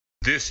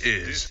This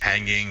is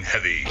Hanging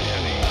Heavy.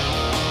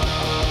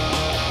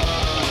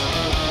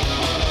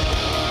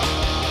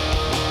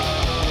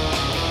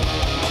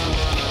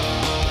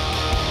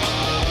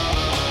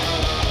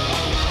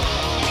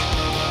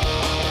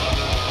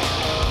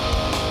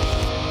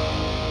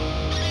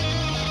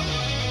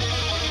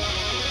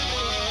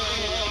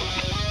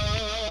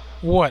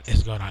 What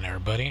is going on,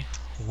 everybody?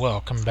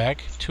 Welcome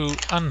back to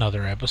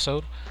another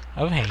episode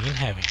of Hanging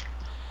Heavy.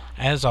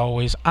 As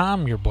always,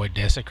 I'm your boy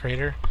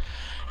Desecrator,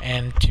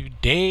 and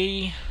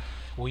today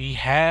we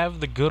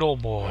have the good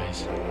old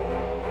boys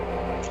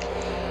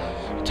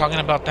talking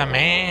about the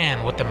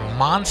man with the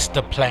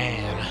monster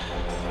plan.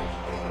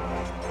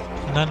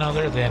 None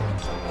other than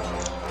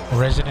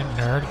Resident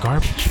Nerd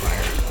Garbage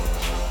Fire.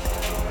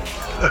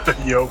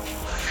 Yo.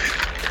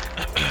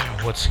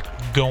 What's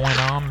going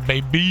on,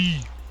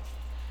 baby?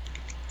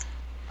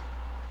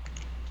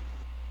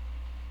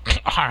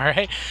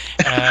 Alright.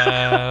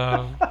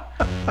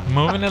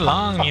 Moving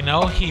along, he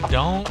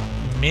don't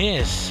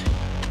miss.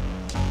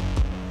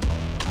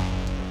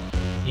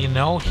 He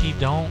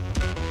don't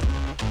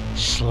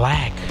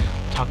slack.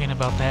 Talking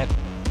about that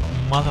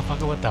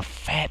motherfucker with the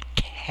fat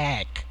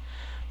cack,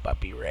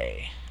 Puppy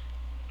Ray.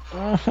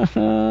 What's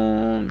going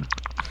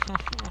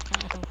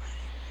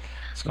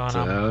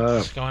on?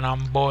 What's going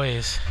on,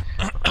 boys?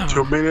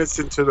 2 minutes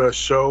into the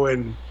show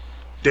and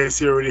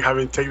Daisy already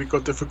having technical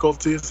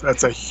difficulties.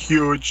 That's a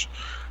huge,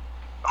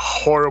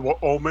 horrible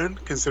omen,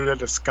 considering that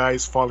the sky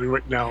is falling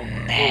right now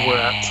where we're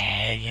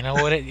at. You know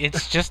what?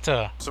 It's just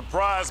a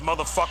surprise,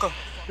 motherfucker.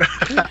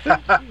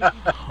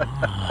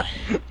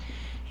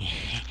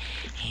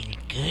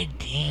 Good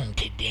thing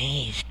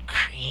today's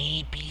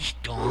creepy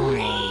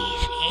stories.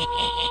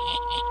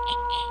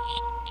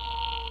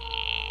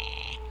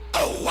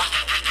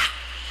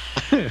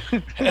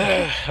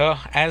 Well,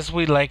 as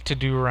we like to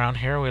do around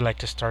here, we like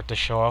to start the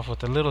show off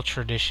with a little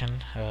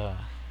tradition.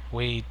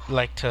 We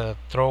like to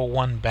throw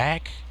one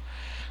back.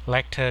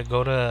 Like to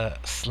go to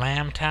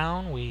Slam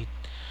Town. We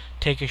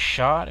take a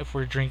shot. If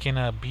we're drinking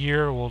a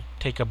beer, we'll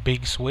take a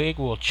big swig.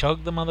 We'll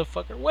chug the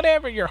motherfucker.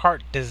 Whatever your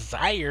heart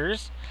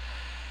desires.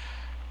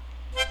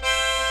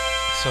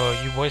 So,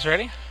 you boys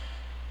ready?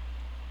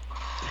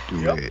 Do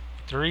Yep. it.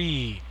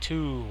 3,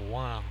 2,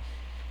 1.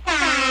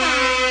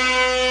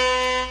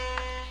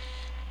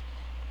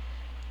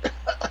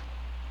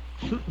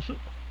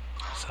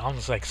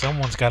 Sounds like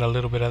someone's got a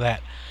little bit of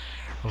that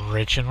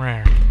rich and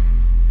rare.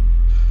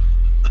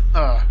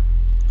 I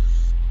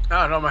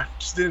don't know, man.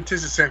 Just didn't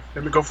taste the same.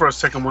 Let me go for a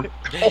second one.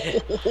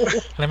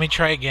 Let me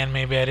try again.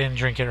 Maybe I didn't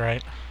drink it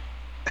right.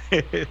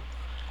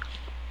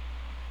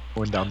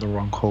 Went down the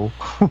wrong hole.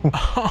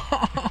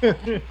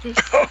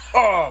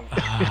 Oh,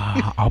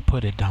 I'll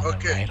put it down the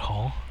Okay. right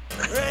hole.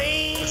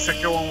 the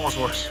second one was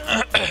worse.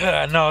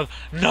 No,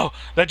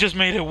 that just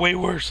made it way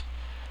worse.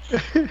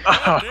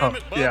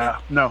 Yeah,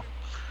 no.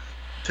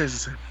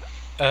 Tastes the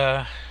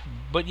same.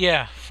 But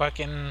yeah,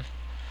 fucking.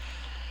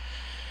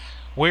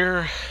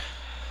 We're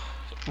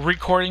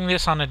recording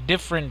this on a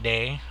different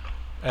day.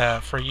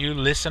 For you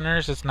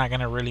listeners, it's not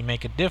gonna really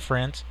make a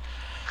difference.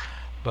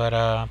 But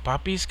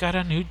Papi's got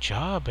a new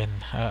job,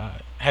 and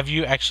have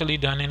you actually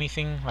done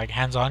anything like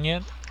hands-on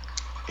yet?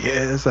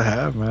 Yes, I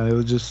have, man. It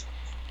was just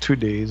 2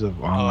 days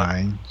of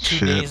online 2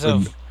 shit. days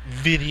of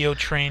video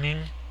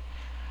training.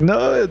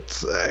 No,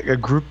 it's like a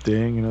group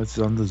thing. It's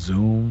on the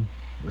Zoom.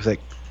 It's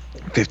like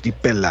 50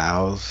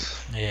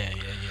 pelados, Yeah.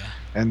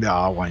 and they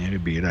all want you to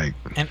be like.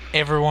 And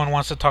everyone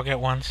wants to talk at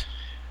once.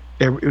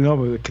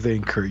 But they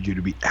encourage you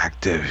to be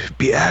active.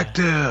 Be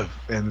active,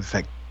 and it's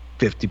like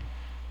 50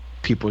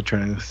 people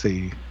trying to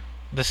say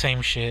The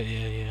same shit.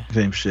 Yeah. the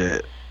same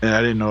shit. And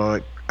I didn't know.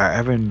 Like, I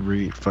haven't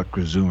really fucked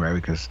with Zoom, right?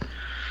 Because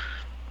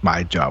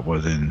my job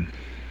wasn't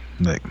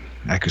like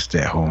I could stay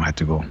at home. I had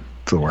to go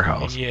to the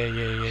warehouse. Yeah.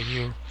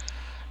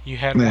 You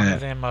had one Yeah. of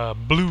them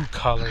blue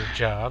collar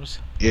jobs.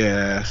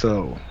 Yeah,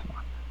 so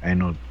I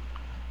know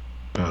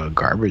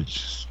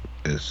Garbage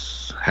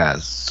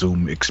has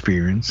Zoom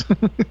experience.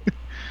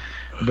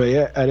 But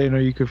yeah, I didn't know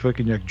you could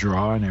fucking like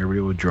draw and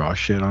everybody would draw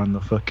shit on the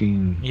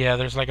fucking. Yeah,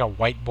 there's like a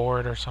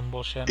whiteboard or some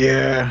bullshit.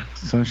 Yeah,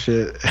 some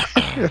shit.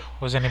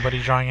 Was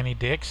anybody drawing any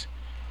dicks?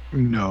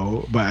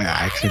 No, but I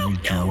accidentally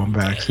drew one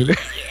by accident.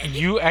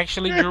 You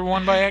actually drew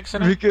one by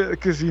accident?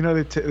 Because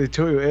they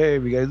told you, hey,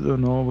 you guys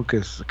don't know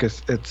because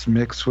it's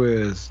mixed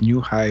with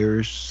new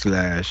hires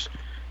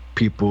 /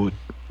 people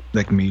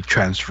like me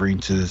transferring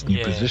to this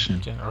new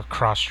position. Or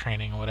cross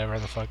training, whatever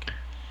the fuck.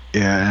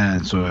 Yeah,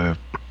 and so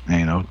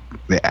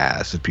they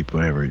asked if people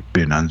had ever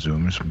been on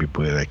Zoom. Some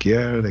people are like,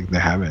 yeah, like they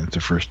haven't. It's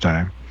the first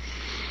time.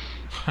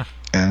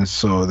 And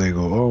so they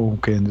go, oh,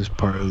 okay, in this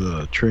part of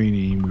the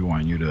training, we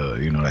want you to,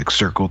 like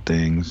circle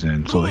things.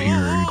 And so here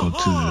you go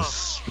to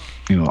this,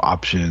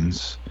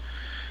 options.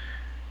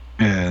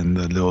 And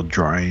the little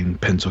drawing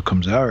pencil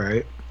comes out,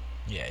 right?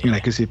 Yeah, And yeah. I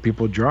could see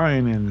people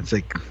drawing, and it's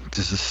like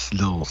just this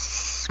little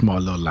small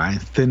little line,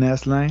 thin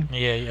ass line.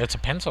 Yeah, it's a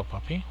pencil,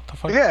 puppy. What the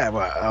fuck? Yeah,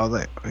 but I was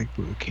like,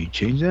 can you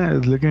change that? I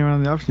was looking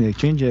around the option, they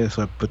change it,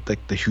 so I put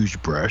like the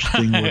huge brush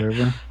thing,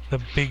 whatever. The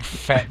big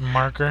fat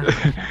marker.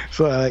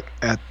 So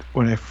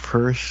when I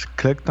first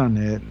clicked on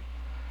it,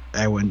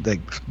 I went like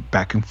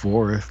back and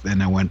forth,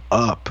 and I went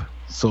up.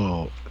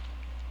 So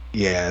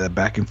yeah, the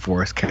back and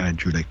forth kind of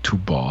drew like two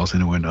balls,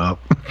 and it went up.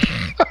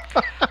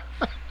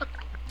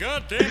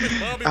 God damn it,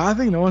 Bobby. I don't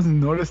think no one's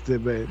noticed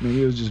it, but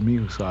maybe it was just me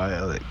who saw it.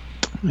 I was like,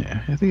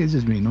 yeah, I think it's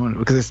just me. No one,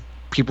 because there's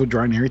people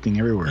drawing everything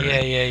everywhere. Yeah,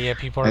 right? yeah.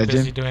 People are Imagine.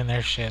 busy doing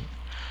their shit.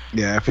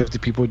 Yeah, 50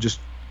 people just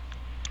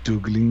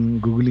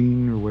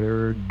googling or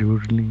whatever,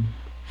 doodling.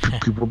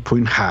 People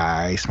putting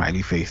hi,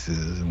 smiley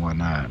faces and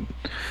whatnot.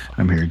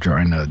 I'm here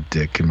drawing a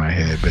dick in my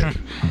head,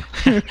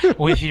 but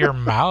With your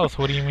mouth?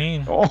 What do you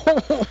mean?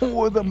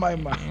 with my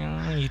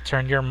mouth. You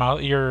turned your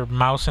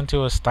mouse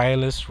into a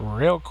stylus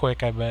real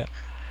quick, I bet.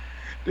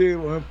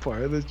 Dude, one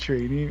part of the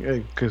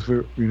training, because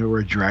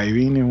we're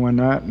driving and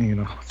whatnot,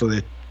 so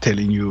they're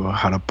telling you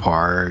how to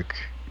park,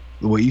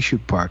 the way you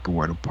should park and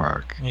where to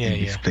park in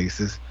these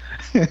places.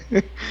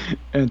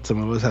 And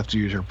some of us have to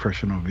use our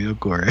personal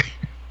vehicle, right?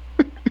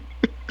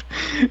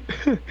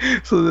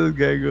 So this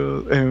guy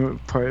goes,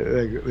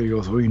 he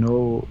goes,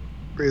 well,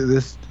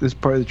 this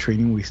part of the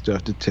training we still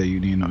have to tell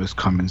you, it's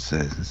common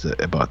sense. It's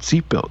about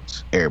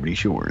seatbelts. Everybody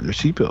should wear their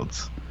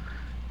seatbelts.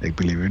 Like,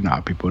 believe it or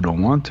not, people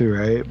don't want to,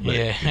 right? But,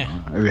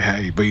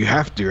 Yeah. But you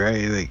have to,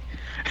 right? Like,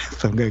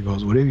 some guy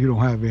goes, what if you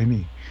don't have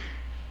any?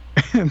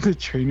 And the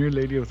trainer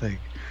lady was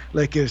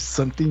like if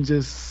something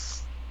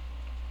just,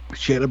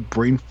 she had a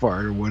brain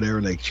fart or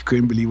whatever, like, she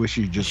couldn't believe what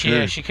she just heard.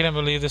 Yeah, she couldn't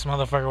believe this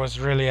motherfucker was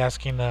really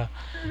asking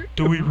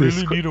do we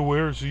really need to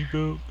wear a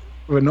seatbelt?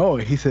 But no,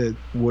 he said,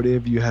 what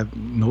if you have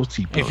no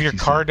seatbelt? If your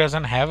car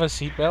doesn't have a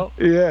seatbelt?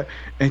 Yeah,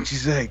 and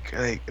she's like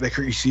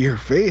you see her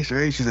face,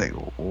 right? She's like,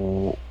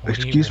 oh,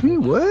 excuse me,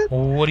 what?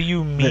 What do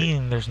you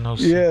mean there's no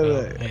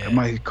seatbelt? Yeah,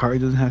 my car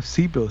doesn't have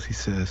seatbelts, he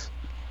says.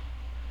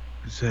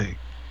 It's like,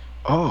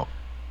 oh,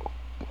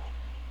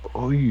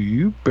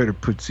 you better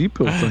put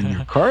seatbelts on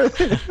your car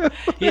then.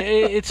 Yeah,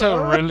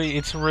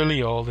 it's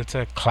really old. It's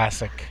a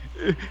classic.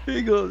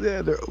 He goes,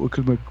 yeah,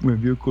 because my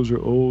vehicles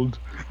are old.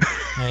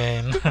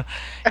 And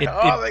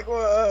like,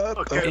 what?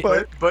 Okay,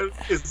 but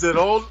is it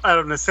old out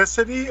of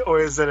necessity or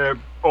is it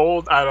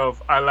old out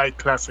of I like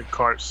classic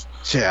cars?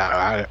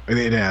 Yeah, they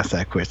didn't ask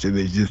that question.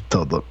 They just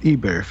told them, you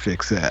better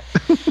fix that.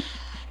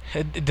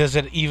 Does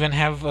it even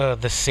have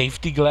the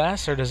safety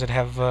glass, or does it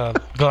have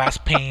glass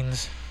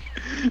panes?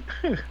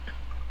 I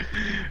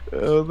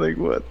was like,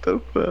 what the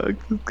fuck?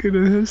 It's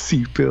gonna have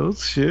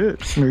seatbelts, shit.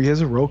 Maybe he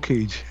has a roll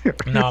cage.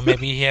 No,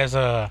 maybe he has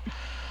a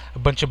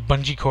bunch of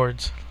bungee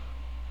cords.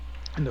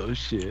 No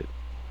shit.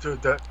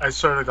 Dude, I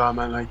swear to God,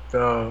 man, like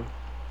the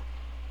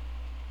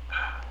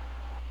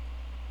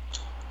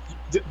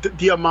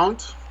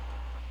amount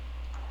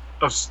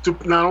of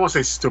stupid. No, I don't want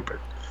to say stupid.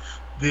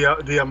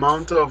 The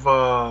amount of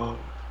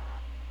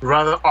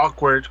rather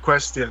awkward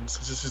questions.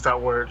 This is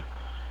that word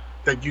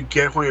that you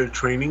get when you're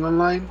training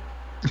online.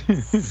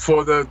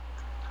 For the,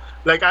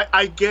 like,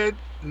 I get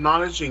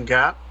knowledge in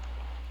gaps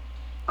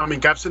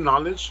in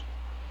knowledge,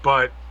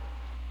 but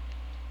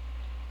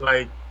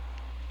like,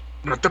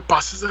 no te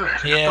pases de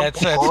verga, Yeah, at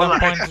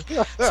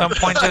some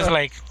point it's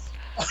like,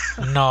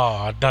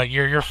 no,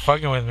 you're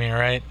fucking with me,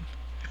 right?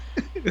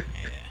 Yeah.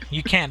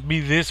 You can't be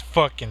this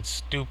fucking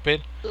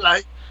stupid.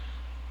 like,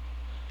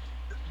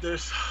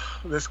 there's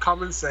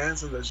common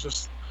sense and there's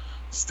just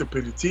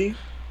stupidity.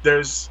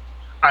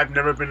 I've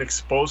never been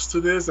exposed to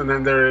this, and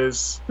then there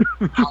is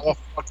how the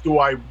fuck do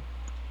I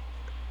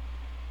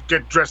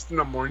get dressed in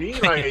the morning?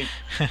 Like,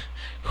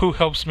 Who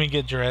helps me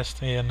get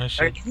dressed? Yeah, no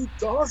shit. like who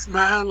does,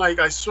 man? Like,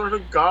 I swear to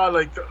God,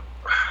 like,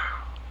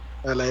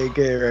 I like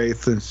it, right?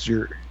 Since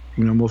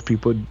most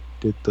people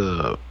did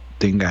the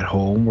thing at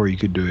home where you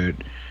could do it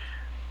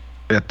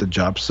at the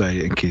job site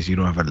in case you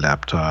don't have a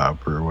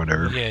laptop or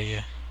whatever.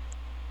 Yeah.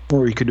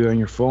 Or you could do it on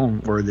your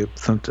phone, or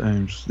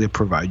sometimes they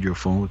provide you a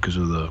phone because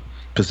of the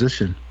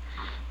position.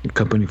 Your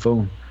company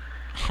phone.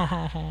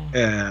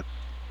 And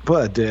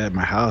but I did at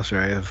my house,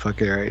 right?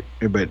 Fuck it, right?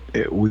 But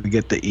we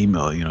get the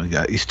email,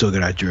 you still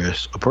gotta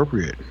dress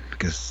appropriate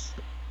because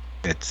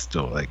it's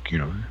still like,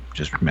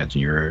 just imagine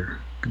you're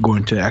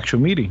going to an actual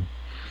meeting.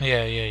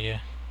 Yeah.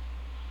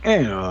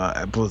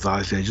 And both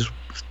obviously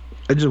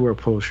I just wear a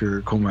polo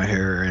shirt, comb my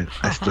hair, and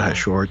I still have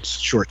shorts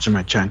and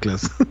my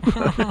chanclas.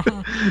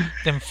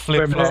 Them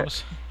flip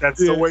flops. that's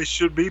the way it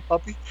should be,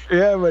 puppy.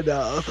 Yeah, but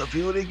some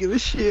people didn't give a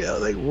shit. I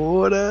was like,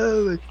 what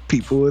up? Like,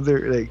 people with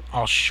their like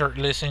All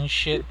shirtless and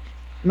shit.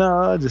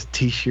 no, just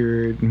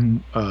t-shirt,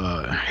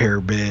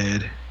 hair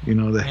bed,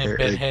 the hair,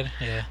 Bedhead.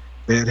 Yeah.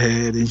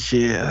 bedhead and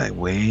shit. Like,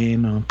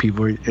 when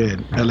people,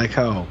 and I like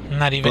how.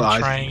 Not even Well,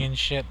 trying and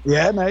shit.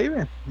 Yeah, not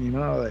even.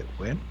 Like,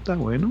 when, está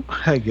bueno,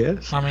 I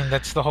guess. I mean,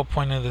 that's the whole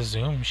point of the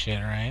Zoom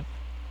shit, right?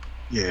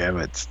 Yeah,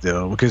 but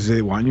still, because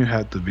they want you to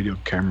have the video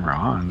camera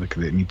on, like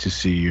they need to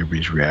see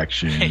everybody's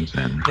reactions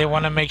and. They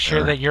want to make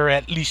sure that you're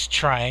at least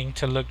trying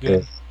to look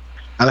good.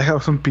 I like how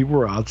some people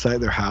were outside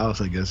their house,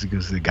 I guess,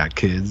 because they got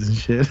kids and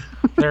shit.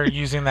 They're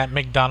using that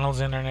McDonald's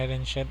internet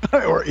and shit.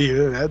 Or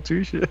either that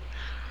too, shit.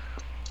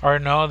 Or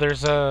no,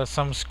 there's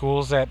some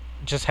schools that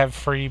just have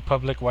free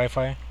public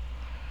Wi-Fi.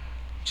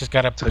 Just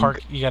gotta Some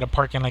park. You gotta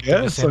park in like the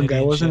Yeah, vicinity. some guy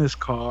and was in shit. his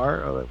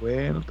car. I was like,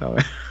 wait, no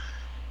estaba.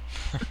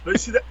 But you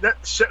see that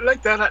shit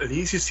like that, at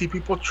least you see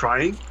people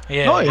trying.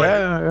 Yeah. Oh,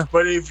 yeah.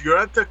 But if you're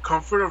at the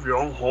comfort of your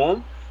own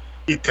home,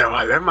 y te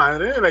vale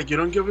madre. Like, you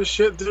don't give a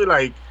shit, dude.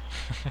 Like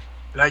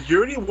you're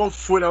already 1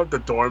 foot out the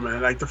door,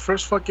 man. Like, the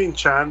first fucking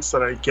chance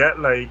that I get,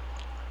 like,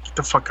 get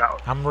the fuck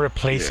out. I'm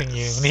replacing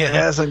you. Yeah,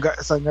 Yeah. some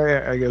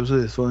guy, I guess, what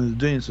his phone is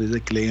doing. So he's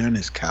like laying on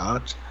his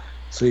couch.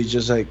 So he's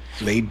just like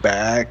laid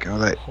back. I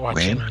was like,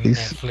 Watching bueno, he's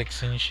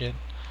Netflix and shit.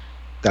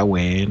 está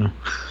bueno.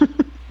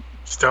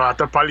 Still out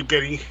there probably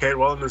getting hit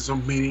while in the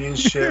Zoom meeting and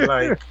shit.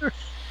 Like,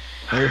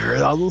 Have you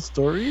heard all those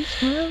stories,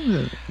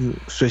 man?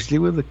 Especially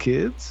with the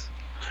kids.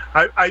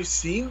 I've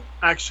seen,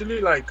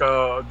 actually, like,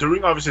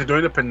 during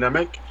the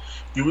pandemic,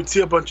 you would see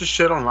a bunch of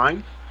shit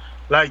online.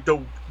 Like, the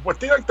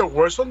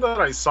worst one that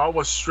I saw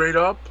was straight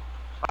up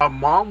a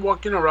mom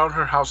walking around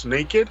her house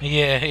naked,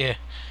 Yeah, yeah.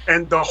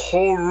 and the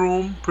whole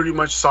room pretty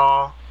much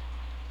saw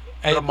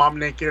I- the mom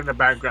naked in the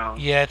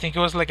background. Yeah, I think it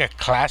was like a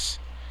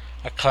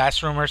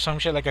classroom or some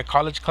shit, like a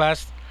college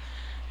class,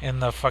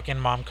 and the fucking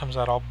mom comes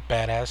out all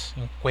badass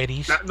in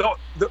queries.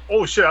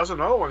 Oh shit, that was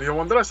another one. The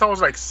one that I saw was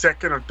like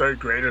second or third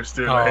graders,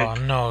 dude. Oh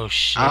no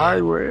shit! Ay,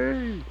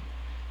 güey.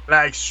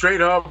 Like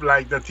straight up,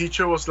 like the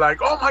teacher was like,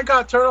 "Oh my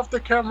god, turn off the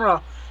camera."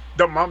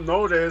 The mom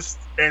noticed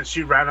and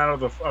she ran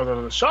out of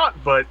the shot.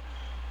 But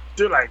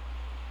dude, like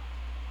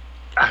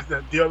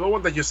the other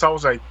one that you saw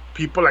was like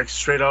people like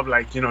straight up,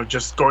 like, you know,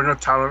 just going to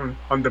town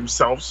on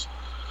themselves.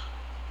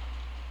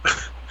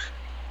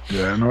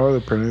 Yeah, I know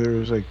apparently there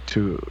was like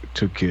two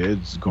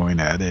kids going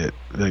at it.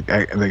 Like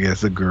I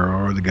guess the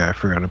girl or the guy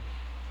forgot to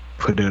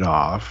put it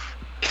off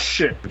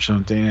Shit. or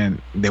something,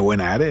 and they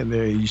went at it. And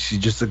there you see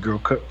just the girl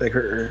cut like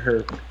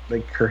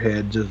her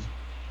head just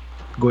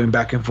going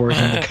back and forth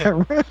on the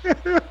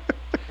camera.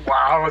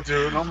 Wow,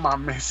 dude, no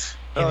mames.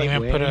 Didn't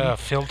even Like, put man. a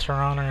filter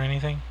on or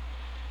anything.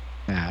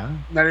 Yeah.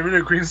 Not even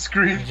a green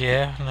screen.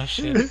 Yeah, no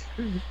shit.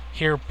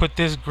 Here, put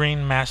this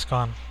green mask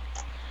on.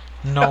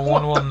 No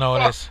one will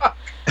notice.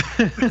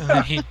 And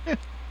then he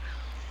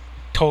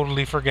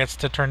totally forgets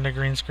to turn the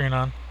green screen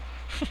on.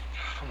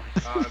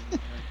 Oh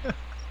my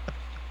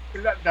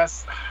god.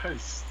 That's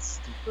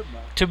stupid,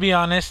 man. To be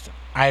honest,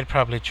 I'd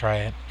probably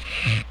try it.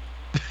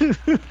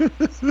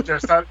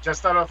 Just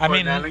out of I an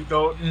mean,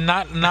 anecdote.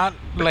 Not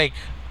like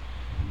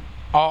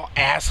all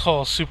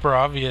asshole super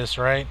obvious,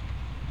 right?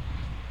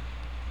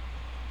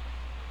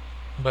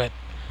 But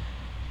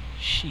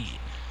shit.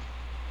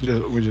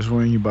 We're just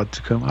when you about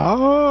to come.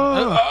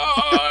 Oh.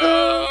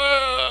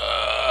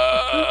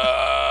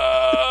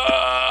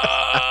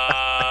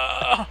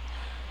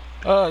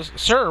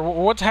 Sir,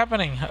 what's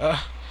happening?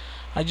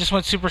 I just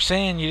went Super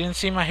Saiyan. You didn't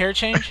see my hair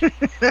change?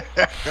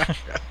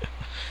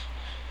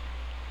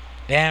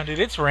 Damn, dude,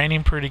 it's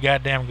raining pretty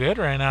goddamn good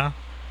right now.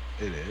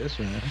 It is,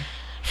 man.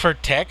 For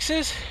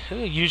Texas,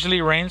 it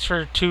usually rains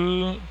for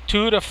 2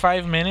 to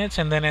 5 minutes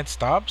and then it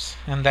stops,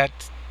 and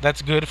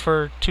that's good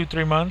for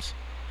 2-3 months.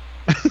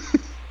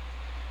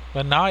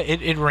 But now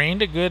it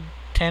rained a good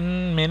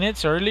 10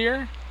 minutes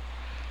earlier,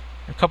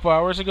 a couple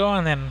hours ago,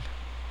 and then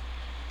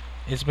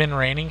it's been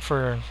raining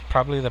for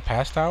probably the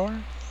past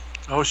hour.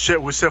 Oh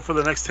shit, we're set for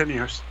the next 10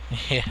 years.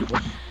 Yeah,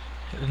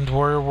 and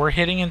we're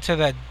hitting into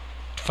that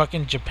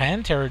fucking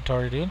Japan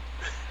territory, dude.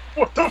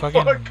 What the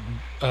Fucking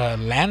fuck?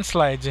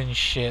 landslides and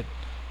shit.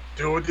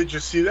 Dude, did you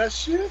see that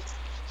shit?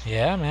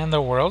 Yeah, man,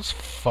 the world's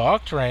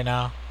fucked right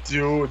now.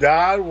 Dude,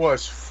 that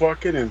was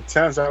fucking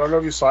intense. I don't know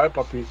if you saw it,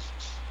 puppy.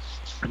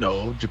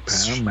 No,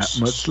 Japan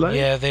mudslide.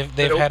 Yeah, they've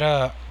had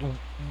a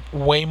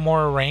way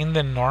more rain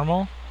than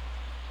normal,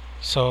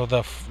 so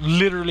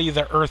literally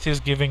the earth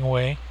is giving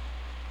way.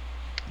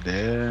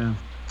 Damn.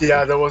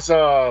 Yeah, there was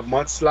a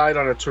mudslide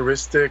on a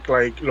touristic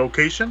like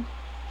location,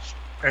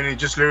 and it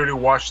just literally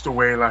washed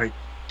away like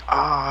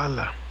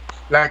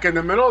in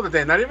the middle of the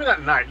day, not even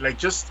at night, like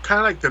just kind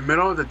of like the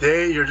middle of the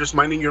day. You're just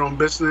minding your own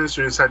business,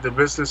 you're inside the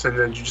business, and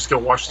then you just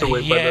get washed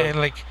away by Yeah, the.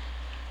 like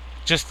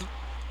just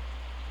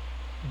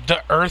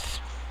the earth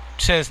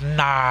says,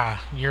 "Nah,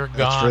 you're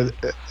gone."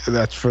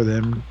 That's for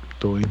them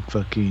throwing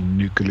fucking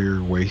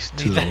nuclear waste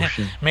to the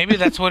ocean. Maybe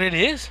that's what it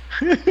is.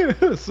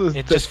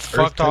 It just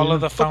fucked all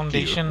of the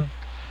foundation.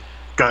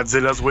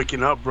 Godzilla's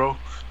waking up, bro.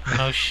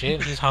 No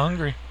shit, he's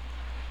hungry.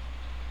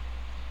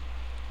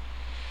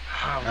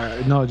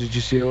 No, did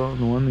you see the one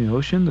in the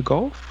ocean, the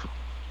Gulf?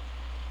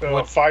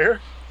 What? Fire?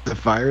 The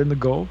fire in the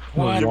Gulf?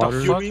 What the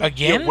water? fuck? mean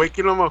Again? You're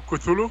waking him up,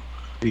 Cthulhu?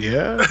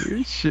 Yeah,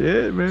 dude,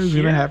 shit, man. It's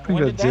Here? gonna happen,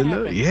 When did that Godzilla.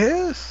 happen?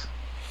 Yes.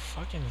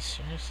 Fucking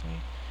seriously?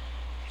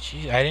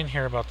 Jeez, I didn't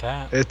hear about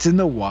that. It's in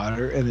the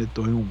water, and they're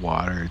throwing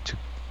water to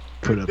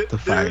put up the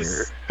fire.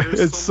 There's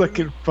It's so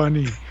fucking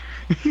funny.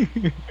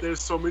 There's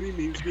so many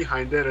memes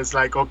behind it. It's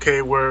like,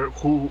 okay,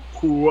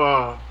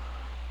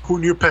 Who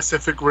knew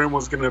Pacific Rim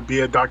was gonna be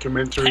a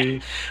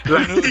documentary? Who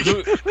Like,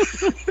 knew-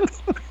 who-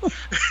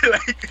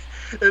 like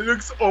it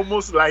looks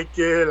almost like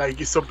it.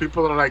 Like some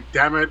people are like,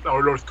 "Damn it,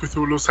 our Lord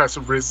Cthulhu has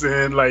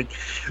risen." Like,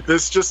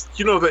 there's just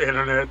the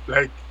internet.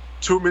 Like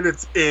 2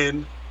 minutes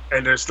in,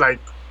 and there's like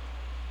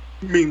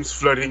memes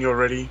flooding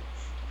already.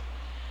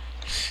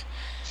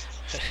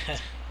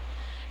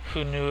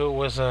 Who knew it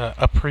was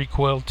a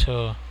prequel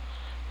to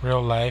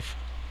real life?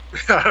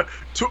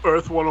 To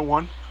Earth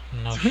 101.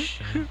 No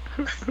shit.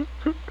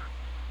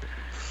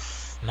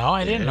 No,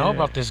 I didn't know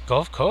about this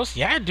Gulf Coast.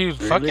 Yeah, dude,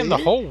 fucking the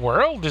Really? whole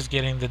world is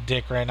getting the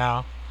dick right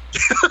now.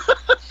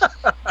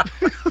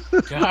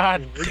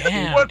 God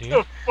damn, What dude.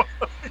 the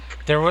fuck?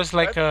 There was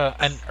like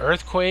an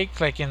earthquake,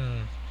 like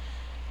in,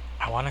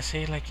 I want to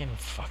say like in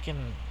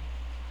fucking,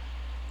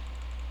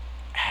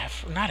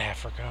 not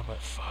Africa, but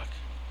fuck.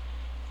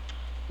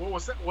 What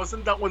was that?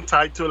 Wasn't that one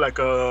tied to like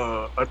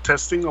a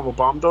testing of a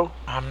bomb though?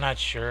 I'm not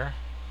sure.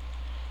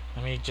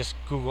 Let me just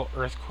Google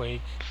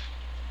earthquake.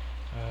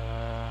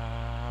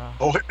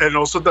 Oh, and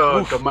also the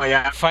Oof.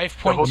 Miami.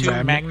 5.2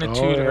 Miami- magnitude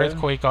oh, yeah.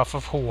 earthquake off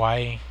of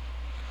Hawaii.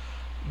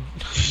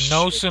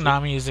 No Shit, dude.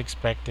 tsunami is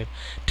expected.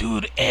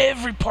 Dude,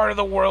 every part of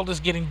the world is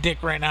getting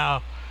dick right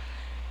now.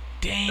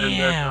 then,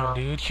 Damn,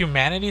 dude.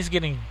 Humanity's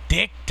getting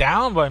dicked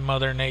down by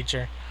Mother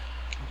Nature.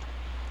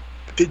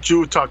 Did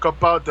you talk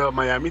about the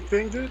Miami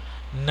thing, dude?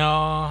 No,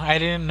 I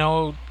didn't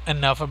know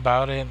enough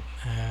about it.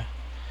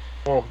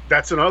 Oh,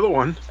 that's another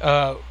one.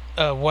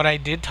 What I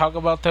did talk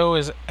about, though,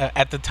 is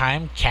at the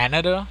time,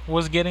 Canada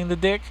was getting the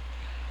dick.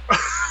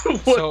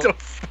 What So- the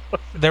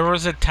fuck? There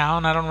was a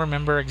town, I don't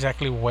remember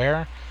exactly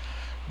where,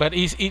 but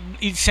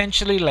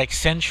essentially like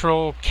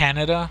central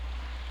Canada,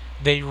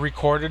 they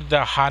recorded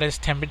the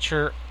hottest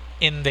temperature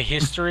in the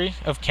history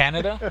of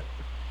Canada.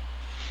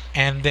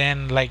 And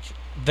then like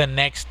the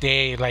next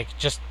day, like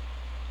just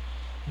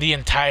the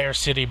entire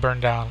city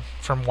burned down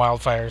from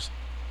wildfires.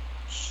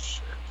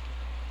 Shit.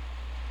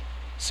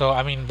 So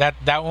I mean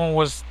that one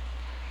was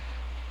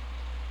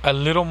a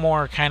little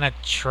more kind of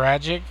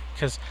tragic,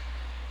 because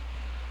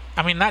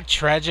I mean not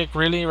tragic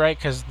really, right?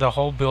 Because the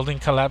whole building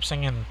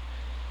collapsing, and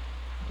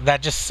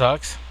that just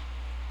sucks.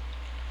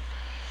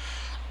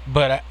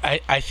 But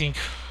I think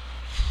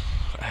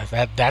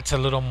that's a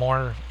little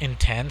more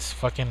intense,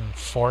 fucking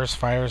forest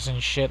fires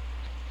and shit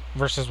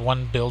versus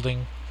one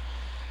building.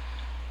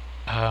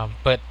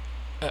 But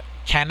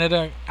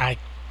Canada, I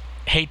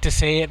hate to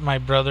say it, my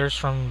brothers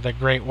from the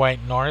Great White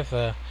North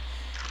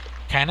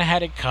kind of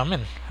had it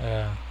coming.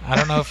 I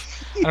don't know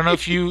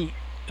if you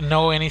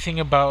know anything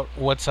about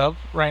what's up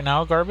right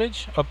now,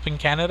 garbage up in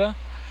Canada.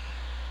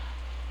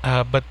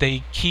 But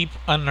they keep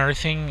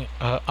unearthing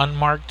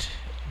unmarked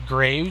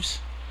graves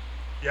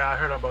Yeah, I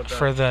heard about that.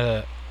 for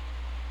the.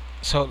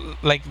 So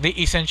like they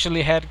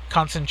essentially had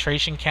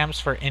concentration camps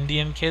for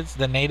Indian kids,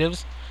 the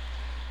natives,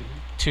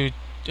 to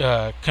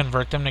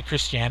convert them to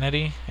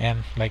Christianity,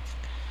 and like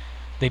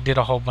they did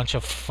a whole bunch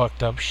of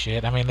fucked up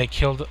shit. I mean, they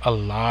killed a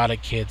lot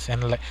of kids,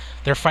 and like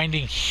they're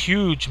finding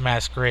huge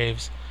mass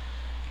graves.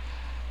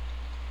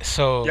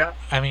 So Yeah,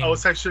 I mean, I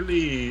was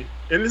actually,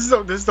 and this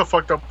is the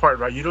fucked up part,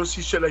 right? You don't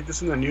see shit like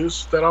this in the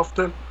news that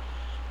often,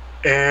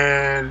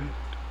 and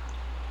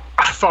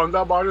I found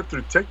out about it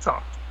through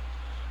TikTok.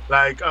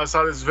 Like I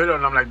saw this video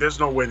and I'm like, "There's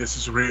no way this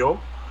is real,"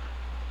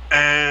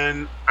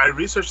 and I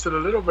researched it a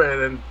little bit,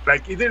 and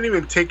like it didn't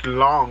even take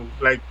long.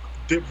 Like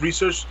did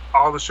research,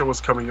 all the shit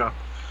was coming up,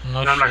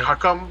 no and I'm like, shit. "How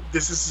come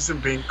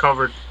isn't being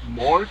covered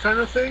more?" Kind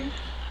of thing.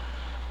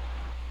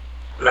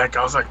 Like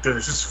I was like, "Dude,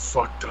 this is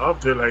fucked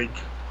up." Dude, like.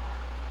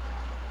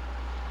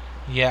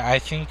 Yeah, I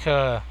think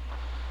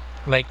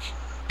like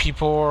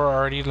people are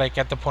already like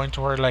at the point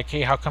where like,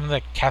 hey, how come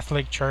the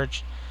Catholic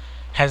Church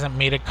hasn't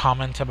made a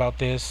comment about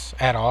this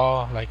at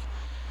all? Like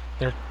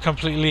they're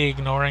completely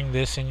ignoring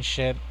this and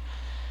shit.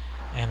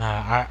 And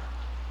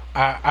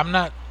I'm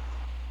not,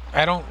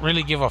 I don't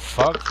really give a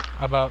fuck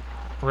about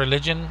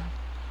religion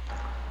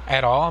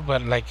at all,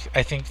 but like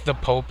I think the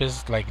Pope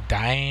is like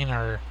dying,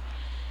 or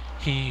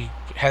he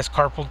has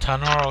carpal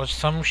tunnel or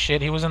some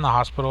shit. He was in the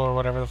hospital or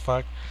whatever the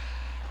fuck.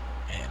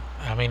 And,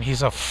 I mean,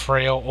 he's a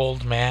frail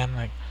old man.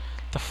 Like,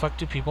 the fuck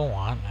do people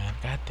want, man?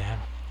 God damn.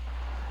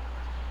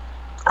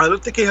 I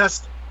don't think he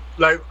has.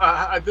 Like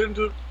I didn't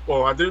do.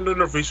 Well, I didn't do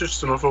enough research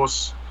to know if it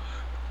was.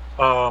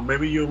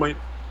 Maybe you might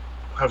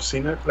have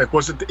seen it. Like,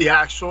 was it the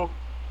actual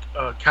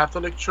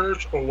Catholic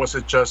Church, or was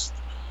it just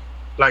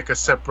like a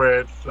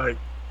separate, like,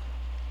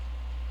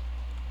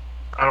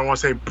 I don't want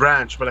to say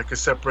branch, but like a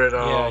separate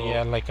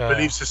Yeah, like a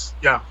belief system?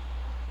 Yeah.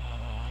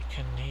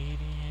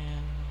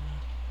 Canadian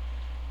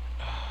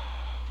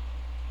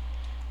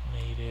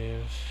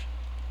native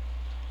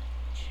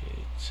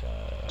kids.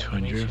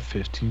 Let me see.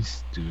 250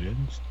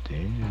 students,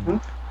 damn.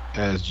 Mhm.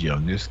 As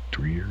young as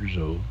 3 years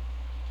old.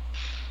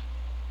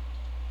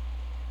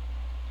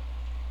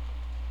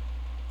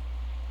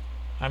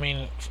 I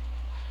mean,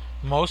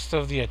 most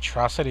of the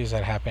atrocities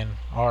that happen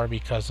are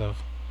because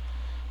of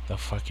the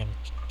fucking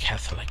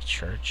Catholic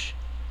Church.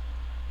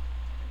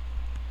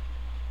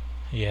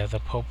 Yeah, the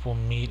Pope will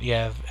meet.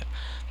 Yeah,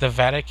 the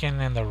Vatican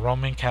and the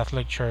Roman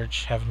Catholic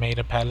Church have made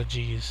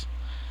apologies.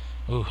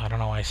 Ooh, I don't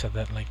know why I said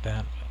that like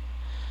that.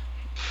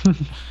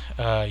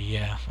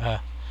 Yeah.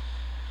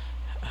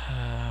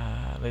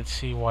 Let's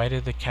see. Why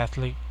did the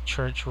Catholic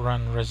Church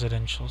run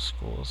residential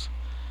schools?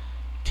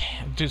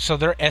 Damn, dude. So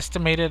they're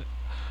estimated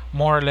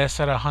more or less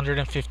at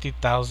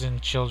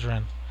 150,000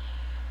 children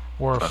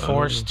were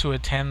forced to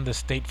attend the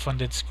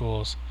state-funded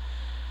schools.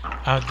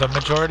 The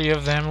majority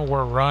of them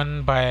were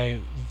run by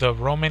the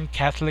Roman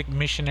Catholic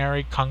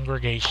missionary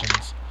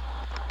congregations.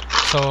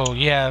 So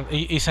yeah,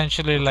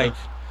 essentially like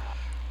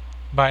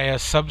by a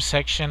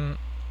subsection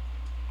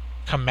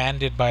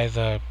commanded by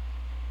the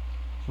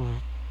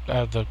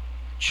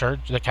church,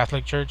 the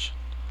Catholic Church.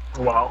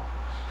 Wow.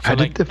 How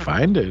like- did they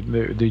find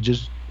it? They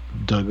just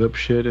dug up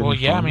shit and Well,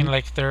 yeah, I found mean, it?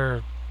 like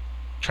they're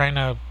trying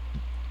to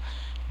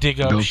dig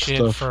up Build shit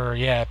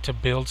stuff. to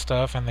build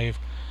stuff, and they've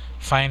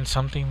find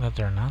something that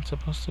they're not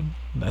supposed to.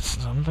 That's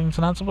something's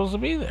not supposed to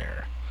be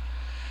there.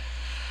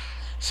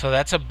 So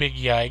that's a big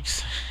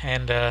yikes,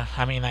 and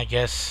I mean, I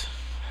guess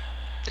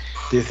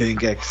Do you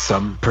think like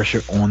some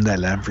person owned that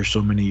land for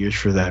so many years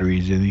for that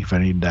reason? He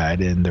finally died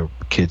and the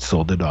kids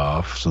sold it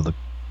off, so the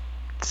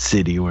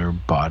city where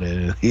bought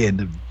it, he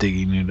ended up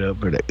digging it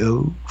up. We're like,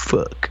 oh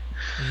fuck.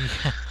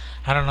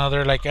 I don't know.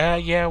 They're like,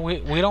 yeah,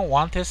 we don't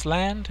want this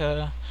land.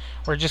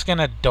 We're just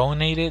gonna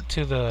donate it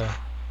to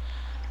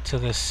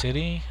the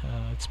city.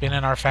 It's been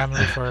in our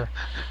family for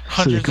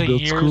So they hundreds could of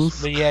build years.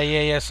 schools? But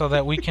yeah, so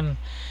that we can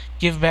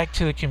give back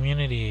to the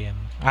community. And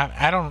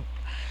I don't.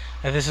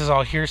 This is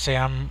all hearsay.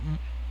 I'm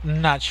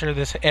not sure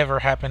this ever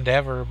happened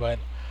ever, but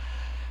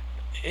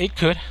it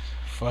could.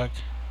 Fuck.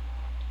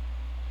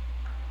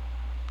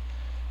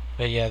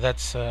 But yeah,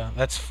 that's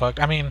fucked.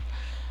 I mean,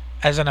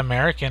 as an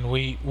American,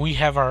 we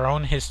have our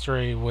own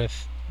history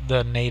with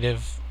the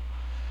Native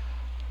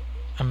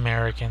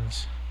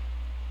Americans.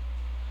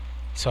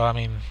 So I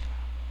mean,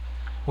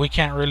 we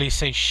can't really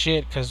say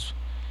shit because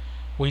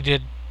we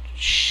did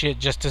shit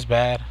just as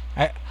bad.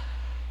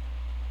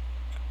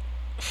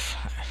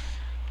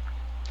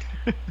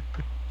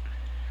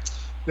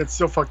 It's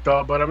still fucked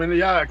up, but I mean,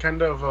 yeah, I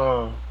kind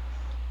of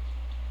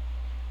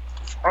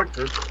fucked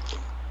it.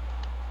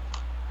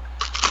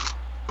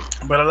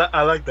 But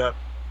I like that.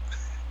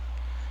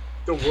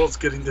 The world's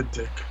getting the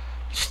dick.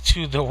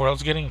 Dude, the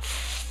world's getting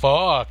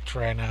fucked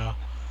right now.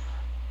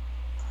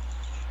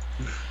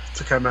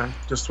 It's okay, man.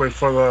 Just wait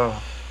for the.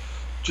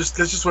 Let's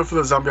just wait for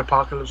the zombie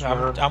apocalypse,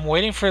 man. I'm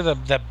waiting for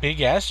that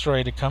big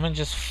asteroid to come and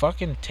just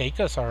fucking take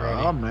us already.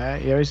 Oh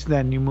man, you ever seen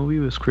that new movie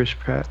with Chris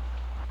Pratt?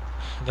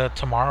 The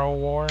Tomorrow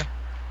War,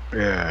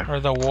 Yeah. or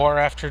the War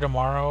After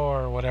Tomorrow,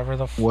 or whatever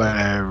the.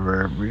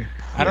 Whatever.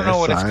 I don't know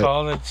what it's I-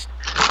 called. It's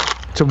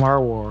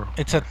Tomorrow War.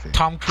 it's a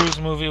Tom Cruise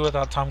movie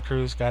without Tom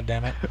Cruise. God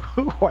damn it.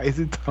 Why is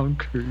it Tom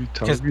Cruise?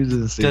 Tom 'Cause Cruise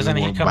is the doesn't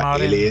he one come by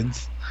out in-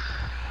 aliens.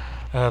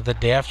 The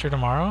Day After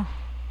Tomorrow.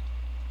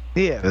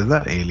 Yeah, that's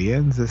not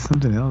aliens. That's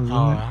something else, isn't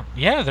Oh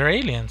yeah, they're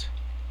aliens.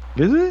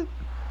 it? Is it?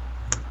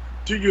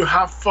 Dude, you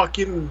have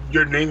fucking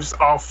your names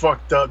all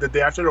fucked up. The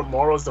Day After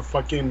Tomorrow is the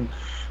fucking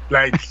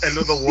like end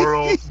of the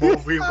world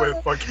movie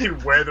with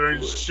fucking weather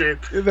and shit.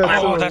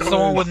 Oh, that's the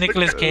one with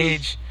Nicolas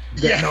Cage.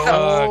 Yeah.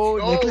 No,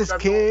 No, Nicolas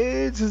that's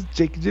Cage is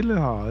Jake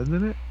Gyllenhaal,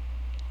 isn't it?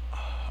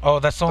 Oh,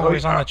 that's the one where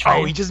he's on the Oh,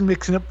 train. we just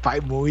mixing up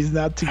 5 movies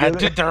now together.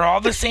 Dude, they're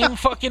all the same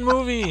fucking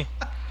movie.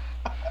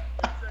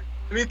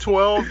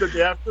 2012, The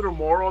Day After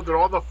Tomorrow, they're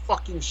all the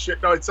fucking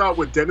shit. No, it's out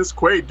with Dennis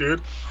Quaid,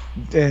 dude.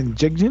 And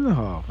Jake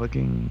Gyllenhaal,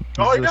 fucking.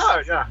 Oh he's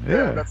just- yeah.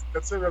 yeah.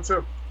 That's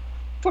it.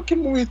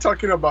 Fucking movie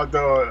talking about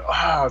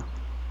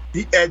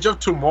the Edge of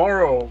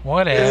Tomorrow.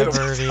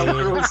 Whatever, Yeah.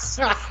 dude.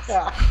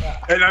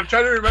 And I'm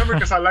trying to remember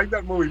because I like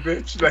that movie,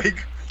 bitch.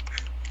 Like,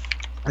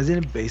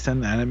 Isn't it based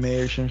on anime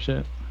or some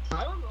shit?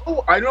 I don't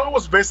know. I know it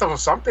was based off of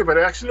something, but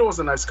it actually was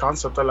a nice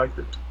concept. I liked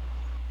it.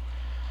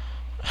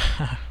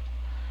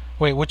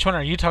 Wait, which one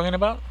are you talking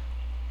about?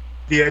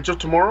 The Edge of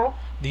Tomorrow.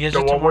 The Edge The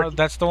of one Tomorrow? where-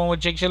 That's the one with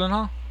Jake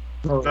Gyllenhaal?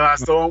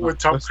 That's the one with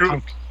Tom That's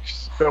Cruise.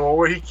 The one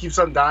where he keeps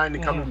on dying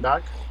and coming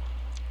back.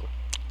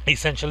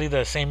 Essentially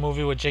the same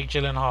movie with Jake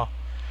Gyllenhaal,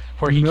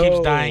 where he keeps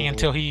dying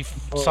until he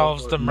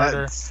solves the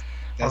murder.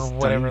 That's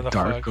whatever the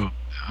fuck. Darko.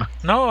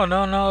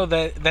 No.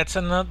 That's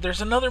another.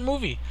 There's another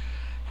movie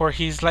where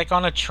he's like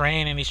on a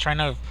train and he's trying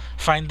to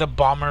find the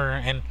bomber,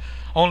 and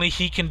only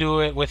he can do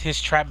it with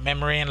his trapped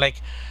memory, and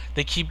like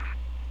they keep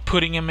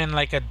putting him in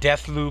like a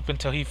death loop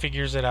until he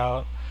figures it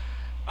out.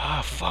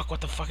 Ah, fuck!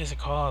 What the fuck is it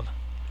called?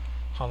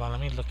 Hold on,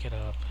 let me look it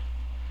up.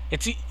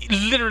 It's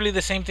literally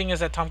the same thing as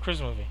that Tom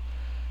Cruise movie.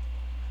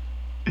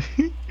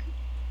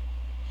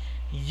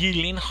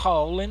 Yilin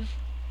Holland.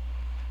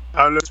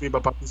 Let's me,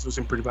 but Papi's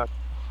losing pretty bad.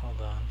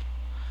 Hold on.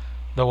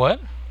 The what?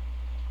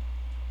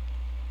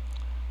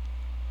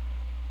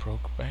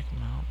 Brokeback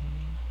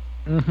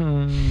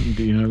Mountain.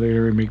 Do you know they're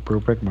gonna remake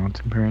Brokeback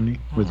Mountain apparently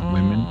with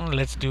women?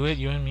 Let's do it,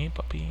 you and me,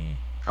 puppy.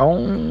 Oh.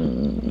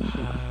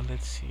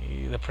 Let's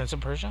see. The Prince of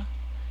Persia?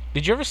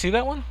 Did you ever see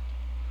that one?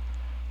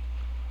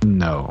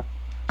 No.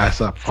 I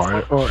saw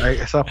part of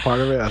it. I saw part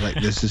of it. I was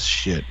like, this is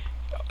shit.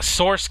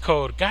 Source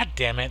code. God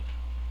damn it.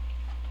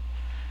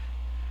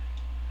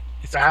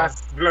 It's called,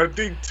 That's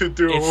nothing to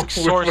do it's with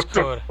source what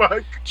the code.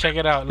 fuck. Check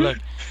it out. Look,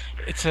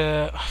 it's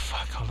a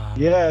fuck. Hold on.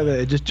 Yeah, the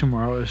Edge of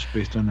Tomorrow is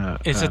based on a.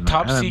 It's a an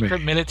top anime.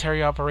 secret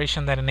military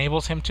operation that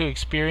enables him to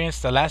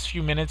experience the last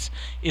few minutes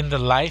in the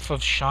life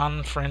of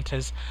Sean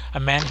Fuentes, a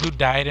man who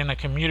died in a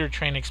commuter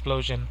train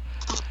explosion.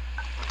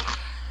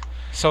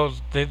 So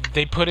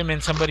they put him in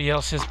somebody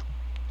else's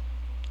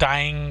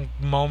dying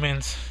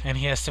moments, and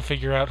he has to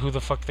figure out who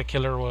the fuck the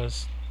killer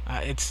was.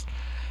 It's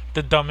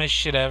the dumbest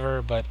shit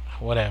ever, but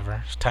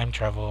whatever. It's time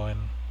travel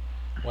and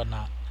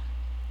whatnot.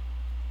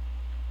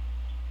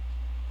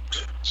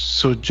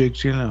 So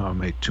Jake's gonna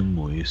make 2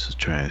 movies to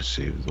try and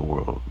save the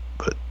world,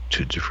 but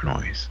 2 different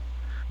ways.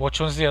 Which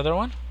one's the other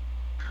one?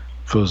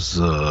 Was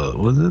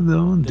was it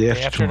the one? The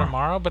Day After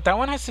Tomorrow? But that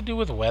one has to do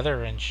with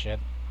weather and shit.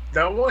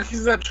 That one,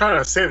 he's not trying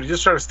to save. He's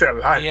just trying to stay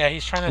alive. Yeah,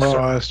 he's trying to.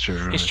 Oh, that's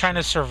true. He's trying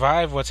to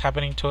survive what's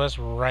happening to us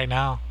right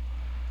now.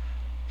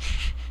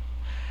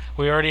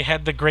 We already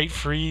had the Great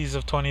Freeze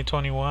of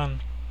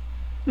 2021.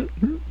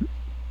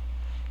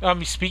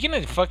 Speaking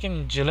of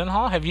fucking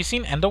Gyllenhaal, have you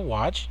seen End of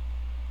Watch?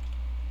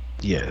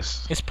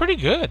 Yes. It's pretty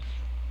good.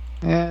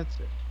 Yeah, that's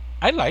it.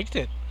 I liked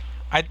it.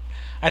 I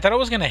thought I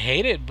was gonna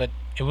hate it, but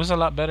it was a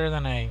lot better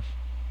than I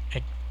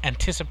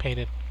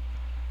anticipated.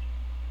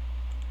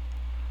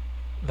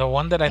 The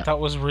one that I thought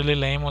was really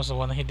lame was the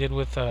one that he did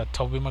with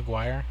Tobey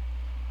Maguire.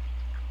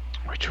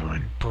 Which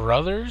one?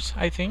 Brothers,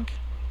 I think.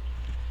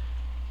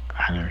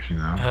 I never seen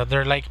that.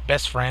 They're like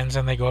best friends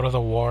and they go to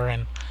the war,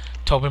 and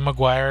Tobey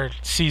Maguire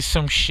sees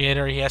some shit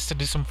or he has to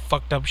do some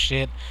fucked up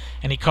shit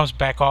and he comes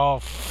back all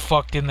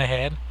fucked in the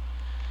head.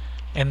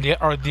 And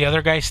the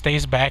other guy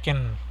stays back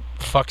and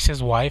fucks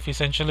his wife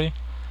essentially.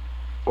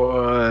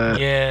 What?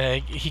 Yeah,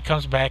 he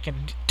comes back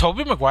and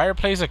Tobey Maguire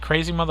plays a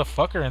crazy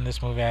motherfucker in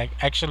this movie. I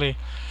actually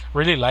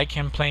really like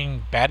him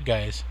playing bad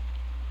guys.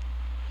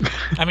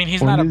 I mean,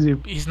 he's When not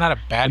did he's not a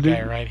bad did-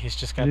 guy, right? He's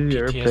just got Did you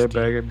ever play a PTSD.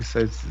 bad guy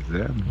besides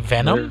them?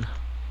 Venom?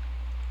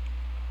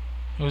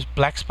 It was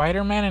Black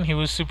Spider-Man and he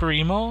was super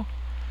emo.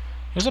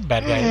 He was a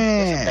bad guy.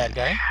 He was a bad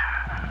guy.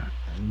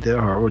 Did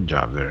a horrible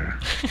job there.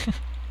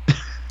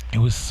 It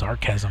was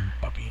sarcasm,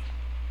 puppy.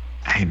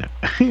 I know.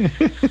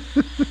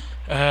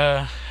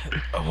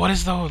 What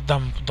is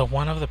the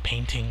one of the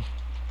painting?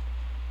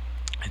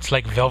 It's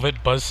like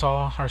Velvet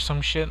Buzzsaw or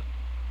some shit.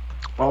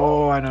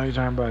 Oh, I know what you're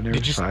talking about. I never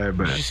Did you saw it,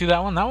 but did you see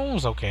that one? That one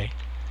was okay.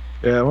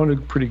 yeah, that one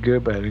looked pretty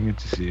good, but I didn't get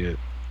to see it.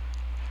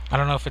 I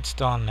don't know if it's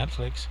still on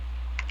Netflix.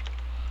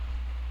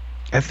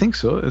 I think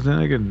so. Isn't it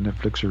like a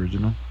Netflix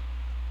original?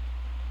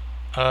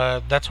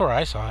 That's where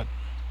I saw it.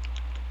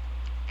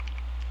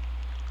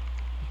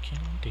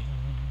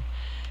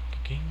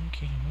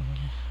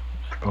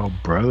 Oh,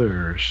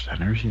 Brothers. I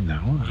never seen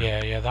that one.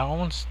 Yeah, that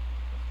one's.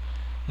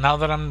 Now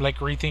that I'm like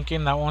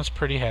rethinking, that one's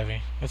pretty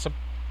heavy. It's a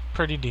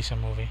pretty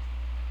decent movie.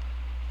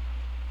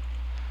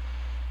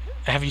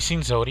 Have you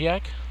seen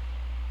Zodiac?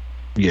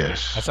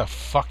 Yes. That's a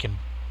fucking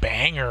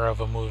banger of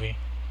a movie.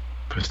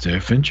 It's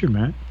David Fincher,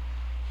 man.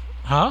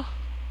 Huh?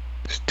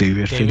 It's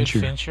David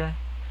Fincher,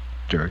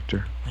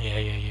 director.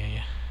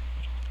 Yeah.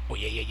 Oh,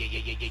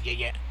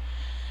 yeah.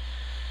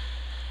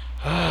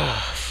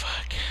 Oh,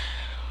 fuck.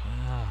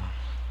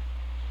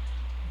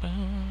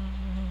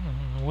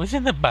 What's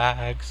in the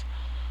bags?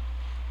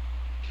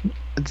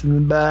 It's in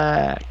the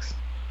bags.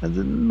 It's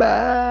in the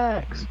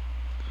bags.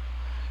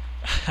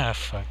 Ah,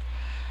 fuck.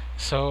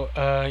 So,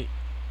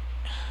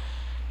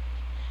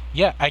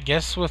 yeah, I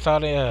guess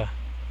without any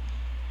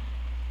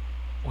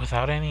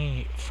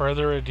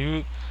further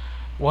ado,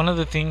 one of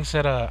the things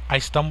that I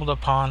stumbled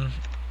upon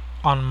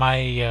on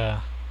my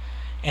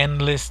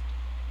endless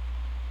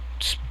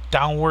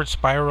downward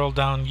spiral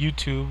down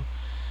YouTube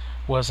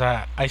was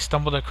I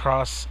stumbled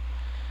across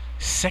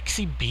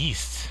Sexy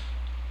Beasts,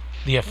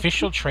 the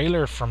official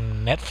trailer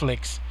from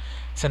Netflix.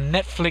 It's a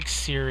Netflix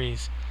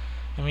series.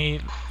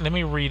 Let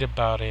me read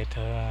about it.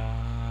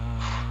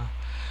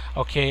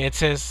 Okay, it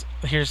says,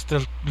 here's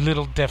the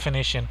little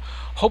definition.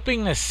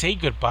 Hoping to say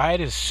goodbye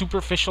to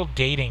superficial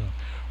dating,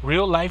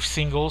 real life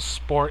singles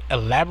sport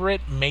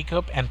elaborate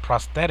makeup and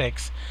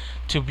prosthetics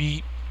to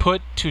be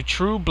put to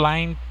true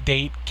blind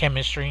date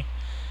chemistry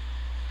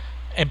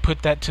and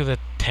put that to the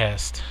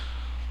test.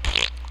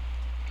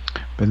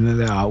 But then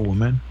the out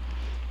woman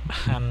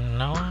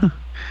No.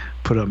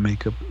 put up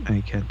makeup and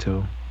you can't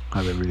tell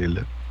how they really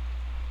look.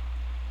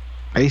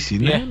 Have you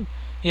seen Yeah. that?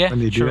 Yeah, When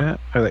they true. do that?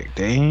 I'm like,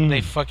 dang.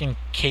 They fucking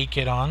cake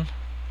it on.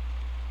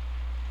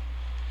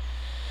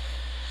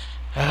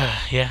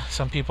 Yeah,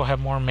 some people have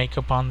more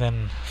makeup on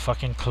than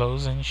fucking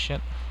clothes and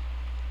shit.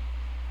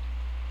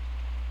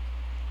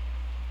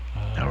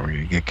 Now we're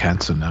gonna get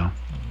canceled now.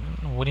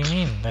 What do you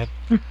mean? That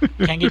you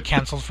can't get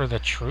canceled for the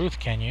truth,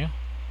 can you?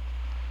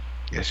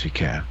 Yes, you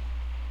can.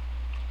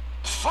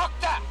 Fuck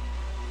that!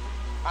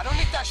 I don't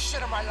need that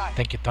shit in my life.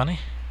 Thank you, Tony.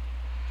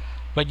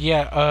 But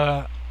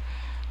yeah,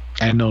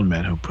 I've known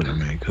men who put on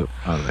makeup.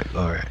 I was like,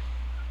 all right.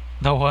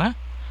 the what?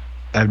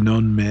 I've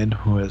known men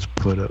who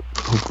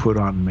put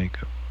on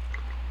makeup.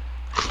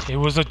 It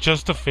was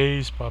just a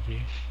phase,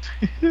 puppy.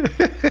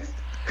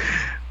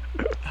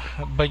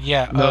 But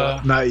yeah, No,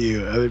 not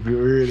you. Other people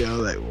were there. I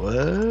was like,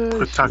 what?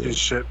 Quit talking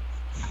shit.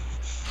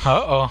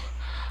 uh-oh.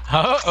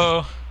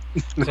 Uh-oh.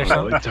 Is there,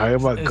 Oh, talking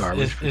about is-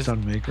 garbage is- for is-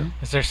 some makeup?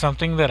 is there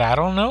something that I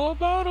don't know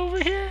about over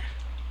here?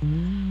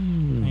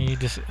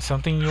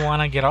 Something you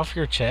want to get off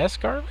your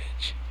chest,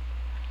 garbage?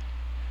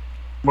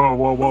 Whoa,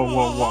 whoa, whoa,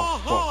 whoa, whoa,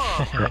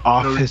 whoa. Or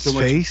off No, his too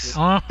much- face?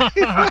 I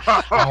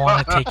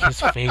want to take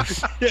his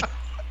face.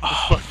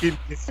 Fucking.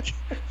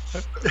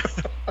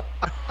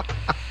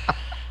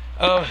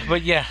 Oh,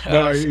 but yeah.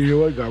 No, you know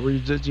what,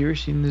 garbage? Did you ever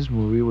seen this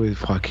movie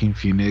with Joaquin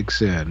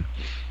Phoenix and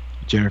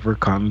Jennifer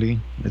Connelly?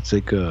 It's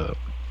like they're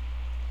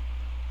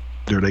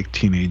like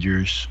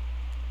teenagers.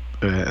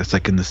 It's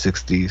like in the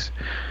 60s.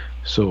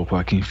 So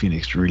Joaquin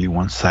Phoenix really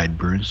wants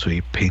sideburns, so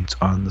he paints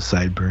on the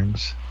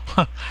sideburns.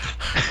 Fuck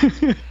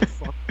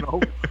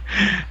no.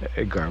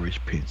 And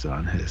garbage paints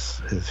on his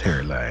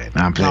hairline.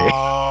 I'm playing.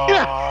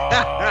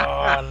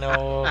 Oh,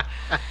 no.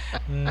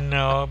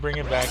 No, bring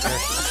it back.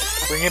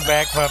 Bring it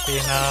back, puppy.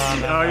 No,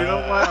 no. No, you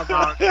know what? I'm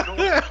out. You know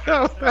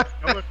what?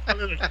 I'm gonna call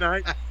it a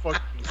night. Fuck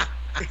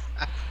you.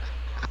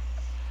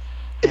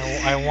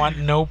 I want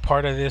no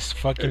part of this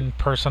fucking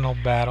personal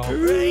battle.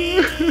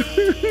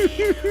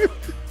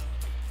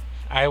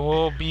 I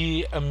will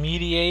be a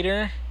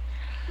mediator.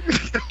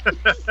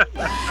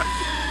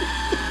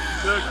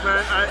 Look,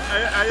 man,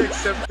 I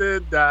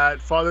accepted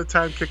that Father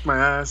Time kicked my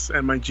ass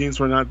and my jeans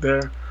were not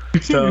there.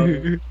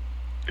 So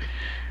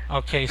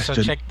Okay, so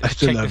I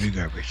still love this, you,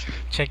 garbage.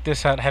 check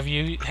this out. Have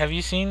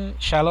you seen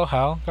Shallow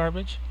Hal,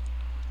 garbage?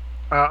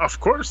 of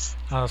course.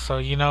 Oh, so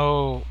you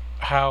know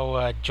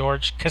how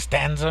George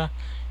Costanza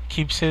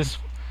keeps his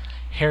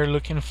hair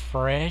looking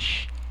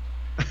fresh?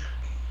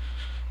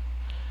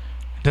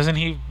 Doesn't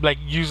he like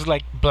use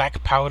like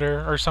black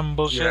powder or some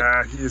bullshit?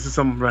 Yeah, he uses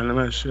some random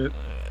ass shit.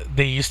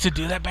 They used to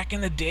do that back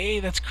in the day.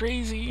 That's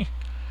crazy.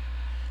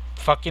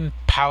 Fucking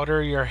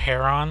powder your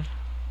hair on.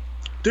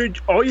 Dude,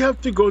 all you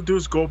have to go do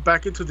is go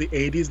back into the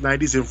 80s,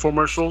 90s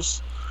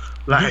infomercials.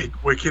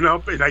 Like waking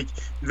up and like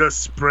the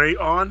spray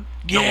on.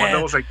 The one Yeah.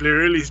 that was like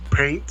literally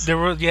paint. There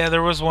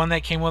was one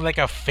that came with like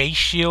a face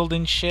shield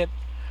and shit.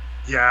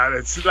 Yeah,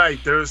 it's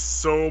like there's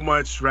so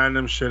much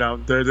random shit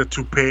out there. The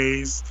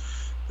toupees,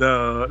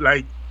 the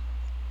like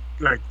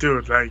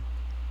dude, like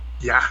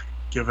yeah,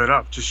 give it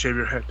up. Just shave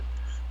your head.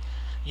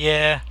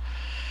 Yeah.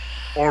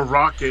 Or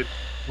rock it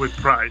with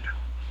pride.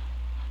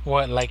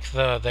 What, like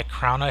the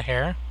crown of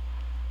hair?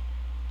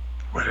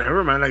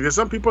 Whatever, man. Like there's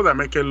some people that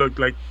make it look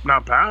like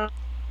not bad.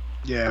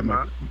 Yeah, Come my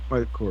on.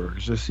 of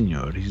course, the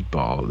senor, he's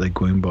bald, like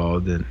going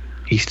bald, and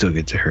he still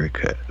gets a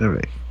haircut. All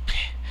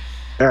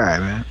right,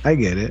 man, I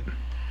get it.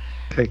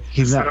 Like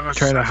he's Instead not of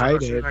trying to us- hide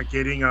us it. Not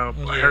getting a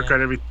Yeah.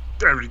 haircut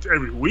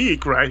every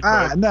week, right?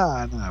 But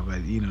Nah,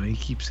 but you know, he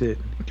keeps it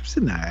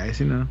nice,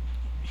 you know.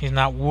 He's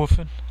not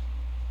woofing.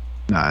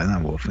 Nah,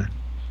 not wolfing.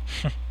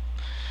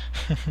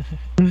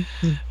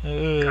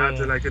 God,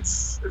 dude, like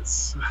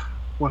it's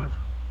whatever.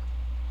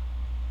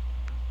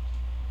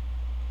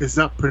 It's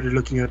not pretty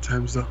looking at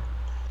times though.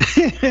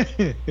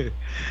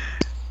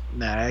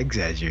 Nah, I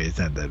exaggerate. It's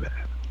not that bad.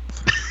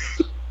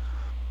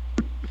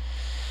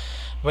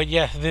 But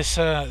yeah,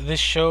 this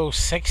show,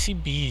 Sexy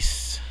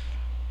Beasts.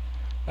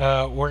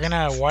 We're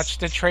gonna watch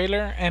the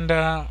trailer and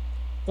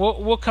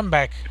we'll come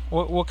back.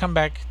 We'll come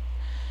back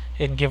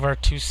and give our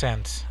 2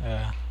 cents.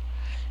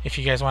 If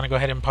you guys want to go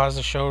ahead and pause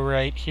the show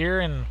right here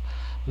and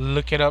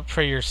look it up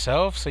for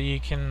yourself, so you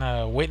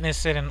can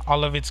witness it in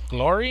all of its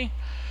glory,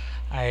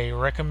 I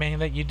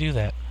recommend that you do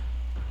that.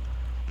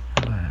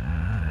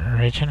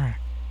 Rich and Rick.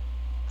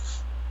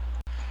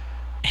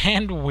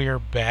 And we're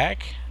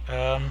back.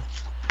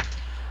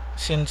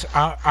 Since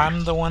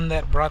I'm the one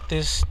that brought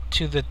this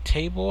to the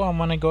table, I'm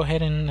gonna go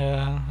ahead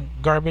and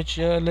garbage.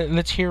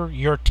 Let's hear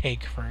your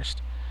take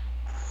first.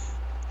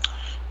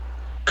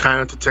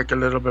 Kind of to take a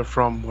little bit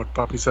from what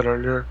Poppy said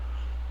earlier.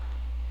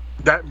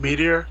 That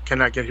meteor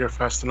cannot get here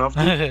fast enough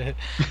dude,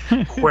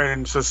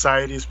 when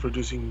society is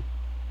producing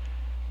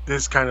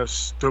this kind of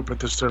stupid,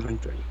 disturbing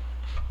thing.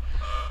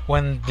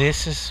 When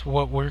this is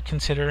what we're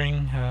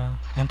considering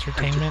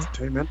entertainment,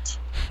 Entertainment.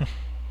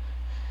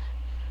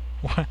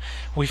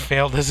 we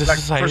failed as a Like,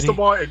 society. first of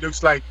all, it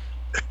looks like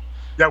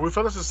yeah, we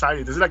felt a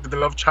society. This is like the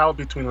love child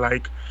between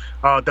like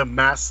the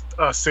masked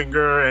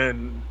singer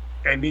and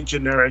any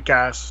generic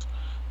ass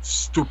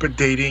stupid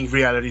dating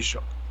reality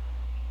show.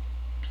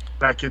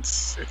 Like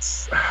it's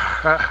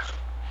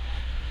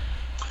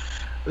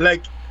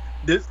like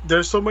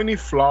there's so many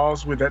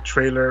flaws with that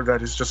trailer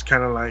that is just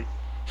kind of like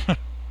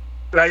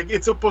like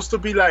it's supposed to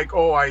be like,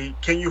 oh,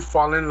 can you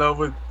fall in love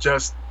with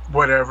just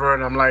whatever,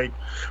 and I'm like,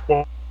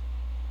 well,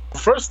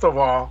 first of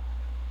all,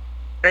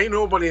 ain't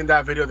nobody in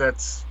that video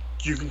that's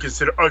you can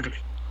consider ugly.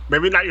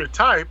 Maybe not your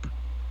type,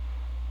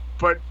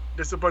 but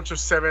there's a bunch of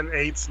 7,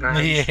 8s,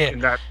 9s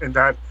Yeah. in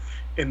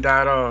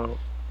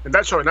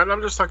that show. And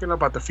I'm just talking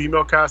about the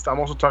female cast. I'm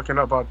also talking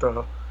about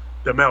the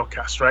male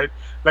cast, right?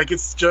 Like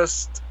it's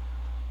just,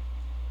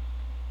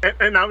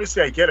 and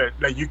obviously I get it.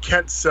 Like you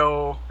can't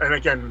sell. And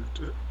again,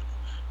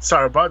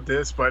 sorry about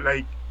this, but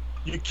like,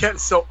 you can't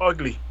sell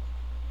ugly.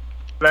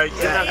 Like,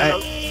 you're not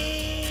gonna,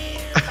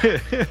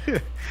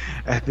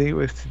 I think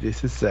with today's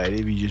society,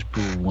 if you just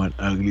put one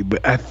ugly,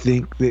 but I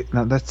think that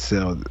not that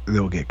sell,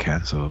 they'll get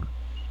canceled.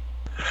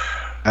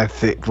 I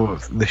think well,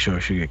 the show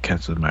should get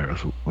canceled.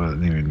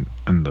 Wasn't even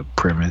on the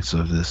premise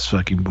of this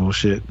fucking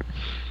bullshit.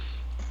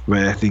 But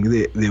I think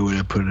they would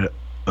have put an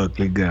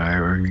ugly guy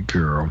or ugly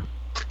girl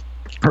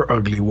or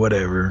ugly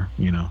whatever,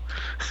 you know.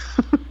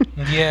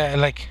 Yeah,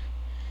 like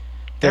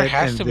there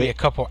has And to be a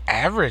couple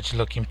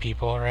average-looking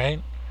people,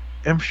 right?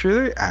 I'm sure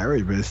they're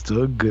average, but it's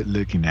still a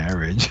good-looking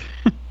average.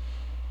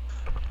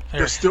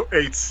 they're still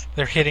eights.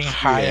 They're hitting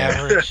high Yeah.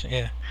 average.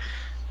 Yeah.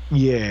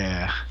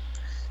 Yeah.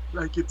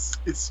 Like,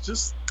 it's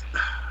just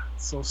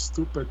so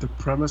stupid. The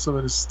premise of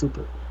it is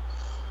stupid.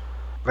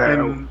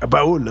 And- But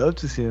I would love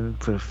to see him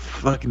put a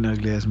fucking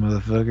ugly ass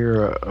motherfucker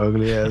or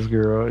ugly ass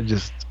girl,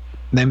 just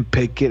them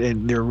pick it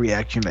and their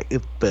reaction like,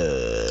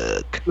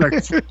 fuck.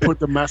 Like, put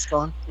the mask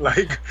on.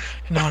 Like,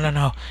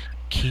 No.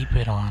 Keep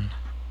it on.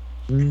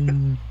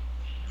 Mm.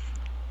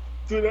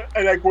 dude,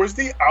 and like, where's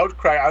the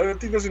outcry? I don't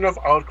think there's enough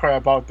outcry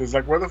about this.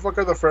 Like, where the fuck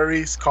are the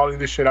furries calling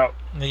this shit out?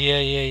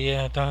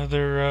 Yeah.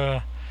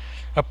 They're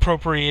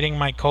appropriating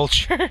my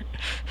culture.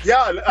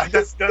 Yeah,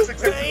 that's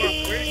exactly what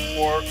I'm waiting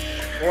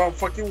for. Or I'm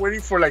fucking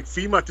waiting for like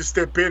FEMA to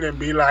step in and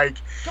be like,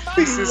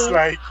 this is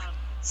like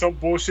some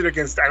bullshit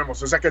against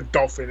animals. It's like a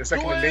dolphin. It's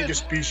like an endangered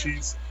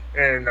species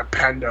and a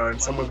panda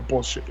and some other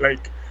bullshit.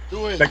 Like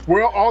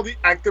where are all the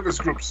activist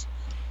groups?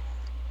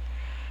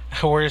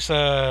 Where's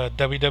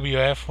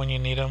WWF when you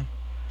need them?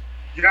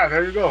 Yeah,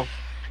 there you go.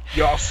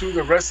 Y'all sue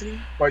the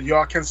wrestling, but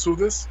y'all can sue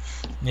this.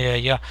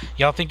 Yeah.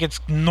 Y'all think it's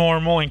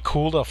normal and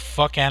cool to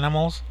fuck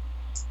animals?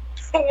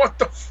 What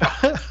the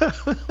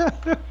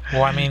fuck?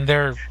 Well, I mean,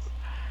 they're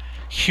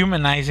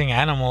humanizing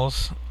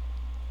animals.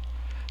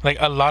 Like,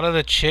 a lot of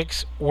the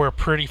chicks were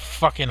pretty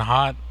fucking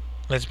hot.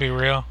 Let's be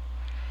real.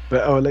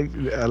 But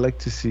I like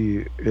to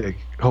see, like,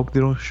 hope they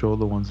don't show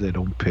the ones they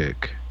don't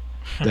pick.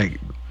 Like,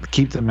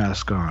 keep the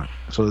mask on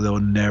so they'll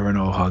never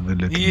know how good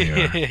looking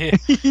they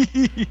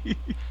Yeah.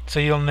 So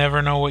you'll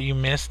never know what you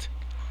missed.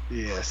 are.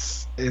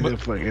 Yes. And they'll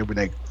fucking be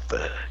like,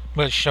 fuck.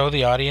 But show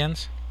the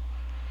audience.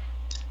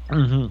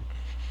 Mm-hmm.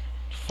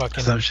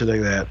 Fucking Some shit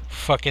like that.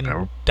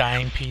 fucking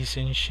dime piece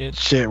and shit.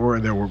 Shit,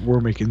 we're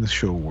making the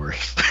show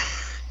worse.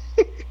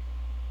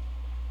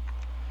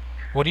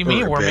 What do you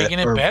mean? Or We're be- making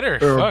it or- better.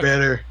 Or Fuck.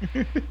 better.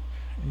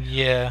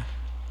 Yeah.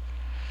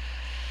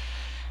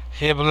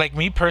 Yeah, but like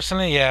me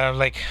personally, yeah,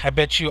 like I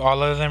bet you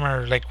all of them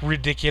are like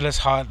ridiculous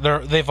hot.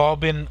 They've all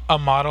been a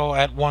model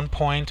at one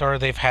point, or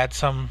they've had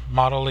some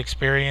model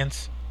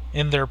experience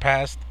in their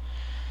past.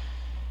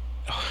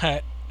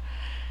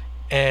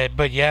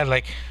 But yeah,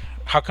 like,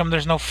 how come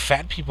there's no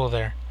fat people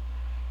there?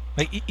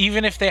 Like,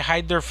 even if they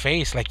hide their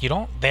face, like,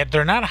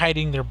 they're not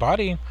hiding their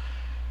body.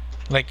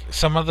 Like,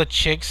 some of the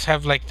chicks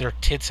have like their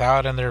tits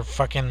out and they're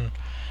fucking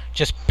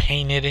just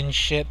painted and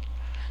shit.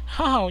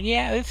 Oh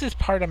yeah, this is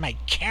part of my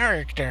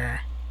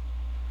character.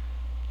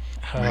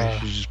 Man, you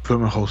should just put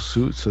them in a whole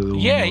suit so they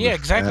Yeah, won't know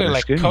exactly. they're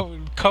Like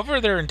skinny. cover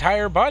their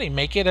entire body,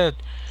 make it a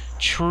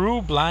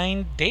true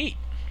blind date.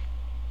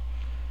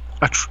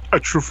 A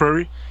true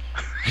furry?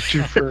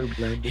 Too fur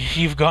blended.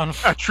 You've gone.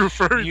 A true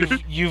furry,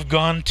 dude. You've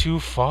gone too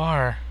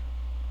far.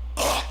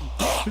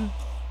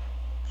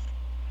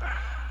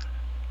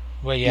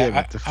 Well, yeah,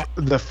 but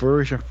the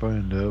furries are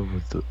falling in love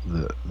with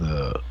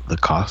the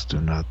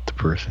costume, not the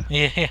person.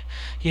 yeah.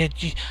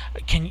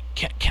 Can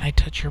I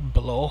touch your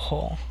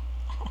blowhole?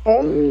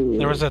 Oh.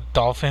 There was a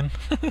dolphin.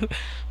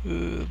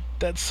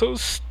 That's so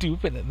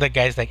stupid. The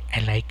guy's like,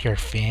 I like your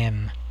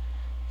fin.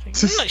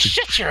 It's like, no,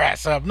 shut your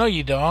ass up. No,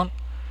 you don't.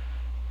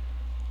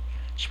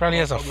 She probably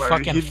has a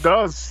fucking. He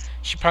does.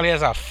 She probably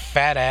has a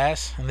fat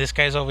ass, and this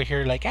guy's over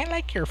here like, I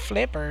like your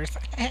flippers.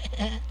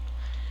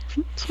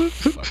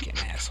 Fucking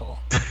asshole.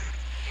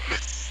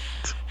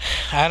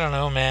 I don't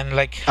know, man.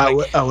 Like, I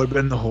would have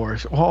been the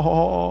horse.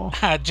 Oh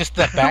just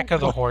the back of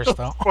the horse,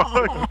 though.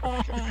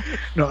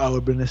 no, I would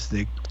have been a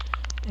snake.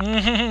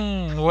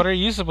 What are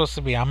you supposed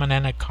to be? I'm an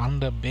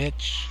anaconda,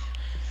 bitch.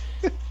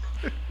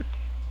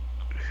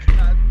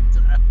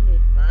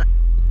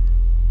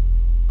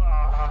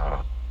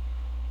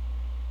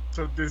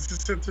 So this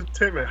is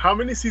entertainment. How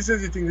many seasons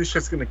do you think this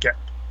shit's gonna get?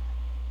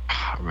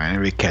 Oh, man,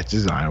 if it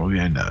catches on, it will be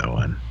another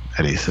one.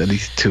 At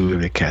least two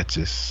if it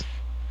catches.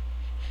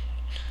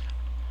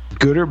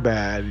 Good or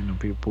bad,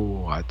 people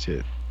will watch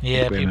it.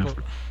 Yeah, Good people. enough.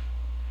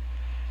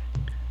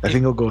 I think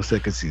it'll go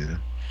second season.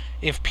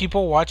 If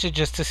people watch it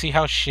just to see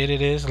how shit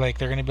it is, like,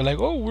 they're gonna be like,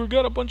 "Oh, we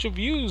got a bunch of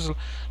views.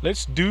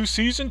 Let's do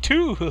season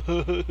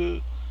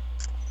 2."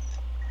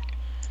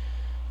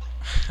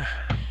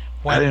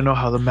 I didn't know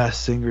how the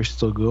Masked Singer is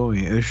still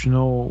going. There's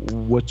no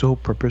what's the whole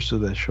purpose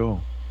of that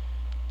show?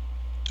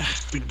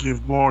 To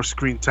give more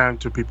screen time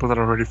to people that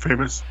are already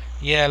famous.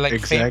 Yeah, like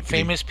Exactly.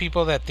 famous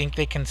people that think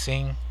they can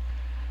sing.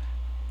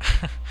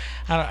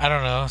 I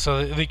don't know.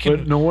 So they can.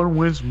 But no one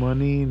wins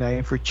money, not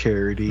even for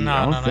charity.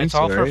 I No. don't think It's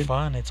all so, for right?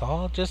 fun. It's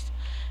all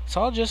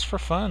just for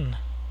fun.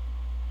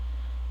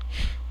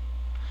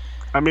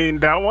 I mean,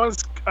 that was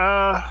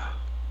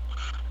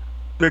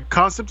the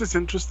concept is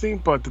interesting,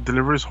 but the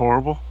delivery is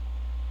horrible.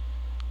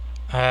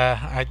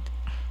 I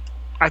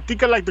I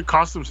think I like the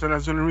costumes, and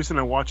that's the only reason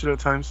I watch it at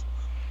times.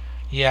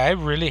 Yeah, I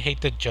really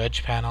hate the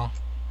judge panel.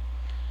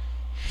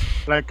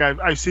 Like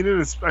I've seen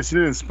it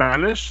in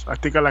Spanish. I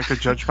think I like the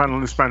judge panel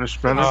in Spanish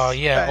better. Oh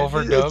yeah, It's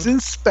overdubbed. in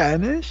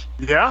Spanish.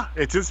 Yeah,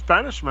 it's in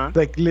Spanish, man.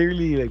 Like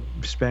literally, like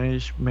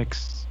Spanish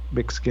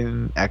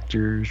Mexican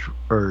actors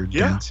are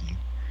Yeah. dancing.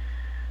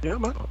 Yeah,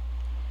 man.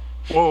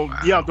 Well, Wow.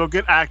 yeah, they'll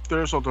get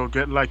actors or they'll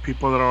get like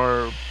people that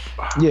are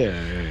Yeah,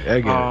 I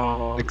get it.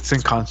 uh, Like it's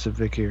in concept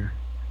like here.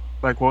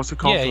 like what's it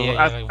called? Yeah, yeah,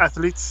 yeah, like-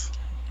 Athletes.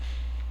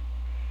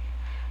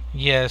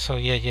 Yeah, so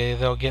yeah,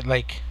 they'll get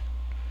like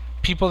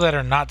people that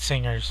are not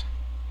singers,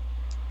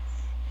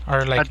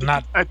 or I like think,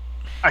 not.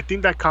 I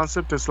think that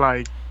concept is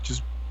like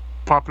just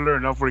popular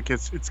enough where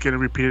it's getting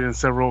repeated in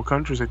several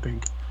countries. I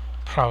think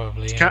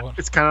Probably. Yeah.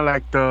 it's kind of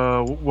like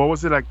the what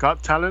was it like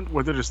Got Talent?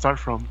 Where did it start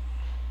from?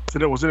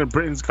 Wasn't it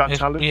Britain's Got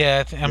Talent?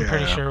 Yeah, I'm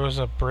pretty Yeah. sure it was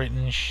a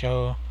Britain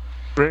show.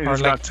 Britain's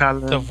or like Got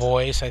Talent. The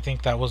Voice, I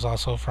think that was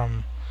also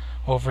from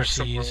somewhere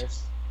overseas.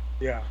 else.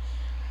 Yeah.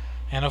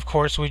 And of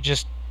course, we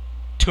just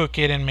took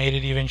it and made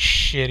it even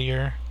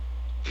shittier.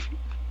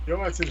 You know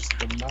what's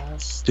interesting? The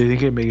Mask. Do you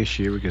think it make a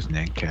share because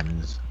Nick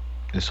Cannon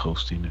is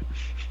hosting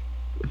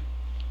it?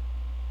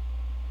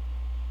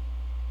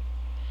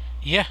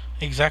 Yeah,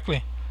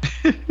 exactly.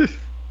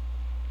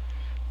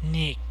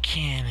 Nick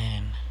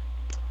Cannon.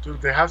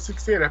 Dude, they have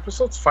 68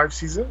 episodes, 5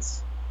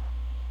 seasons.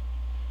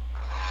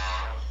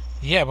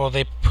 Yeah, well,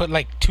 they put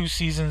like 2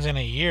 seasons in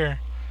a year.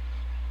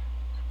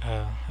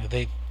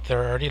 They're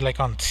already like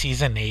on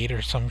season 8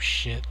 or some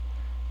shit.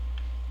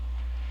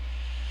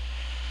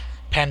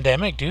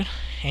 Pandemic, dude.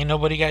 Ain't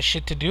nobody got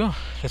shit to do.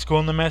 Let's go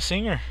on The Masked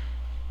Singer.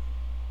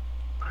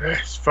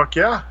 Yes, fuck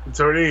yeah. It's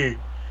already.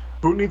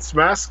 Who needs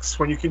masks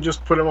when you can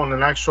just put them on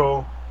an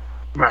actual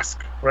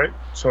mask, right?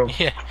 So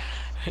Yeah.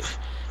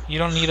 You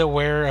don't need to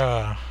wear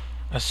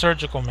a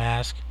surgical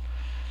mask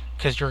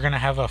because you're gonna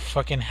have a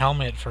fucking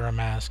helmet for a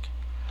mask.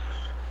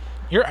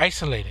 You're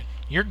isolated.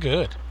 You're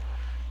good.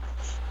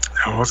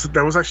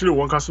 that was actually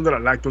one costume that I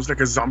liked. It was like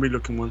a zombie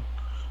looking one.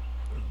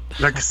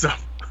 Like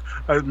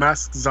a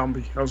masked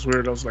zombie. That was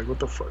weird. I was like, what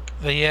the fuck?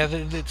 Yeah,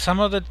 some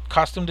of the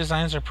costume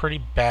designs are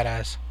pretty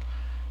badass,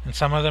 and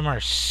some of them are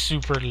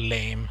super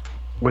lame.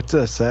 What's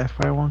that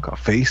sci-fi one called?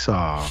 Face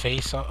Off.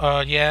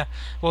 Yeah.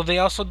 Well, they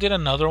also did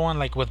another one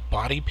like with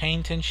body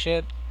paint and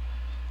shit.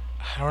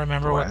 I don't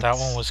remember what that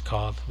What? one was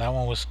called. That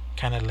one was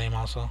kind of lame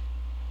also.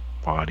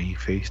 Body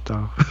faced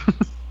off.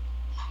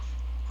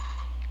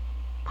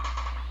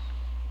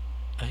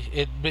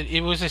 But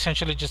it was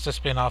essentially just a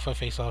spin-off of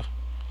Face Off.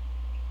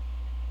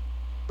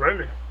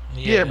 Really?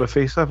 Yeah, but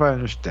face off, I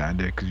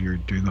understand it because you're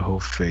doing the whole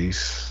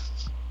face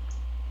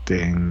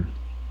thing.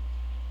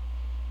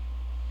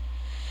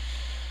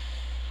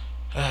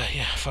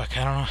 Yeah, fuck,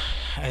 I don't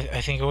know.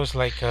 I think it was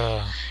like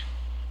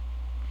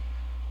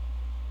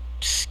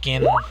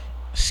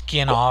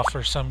skin off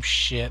or some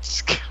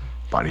shit.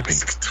 Body What paint.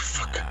 the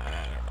fuck?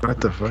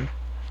 What the fuck?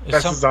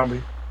 That's a Some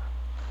zombie.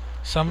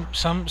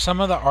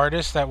 some of the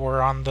artists that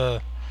were on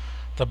the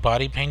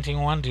body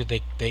painting one, dude,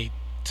 they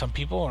some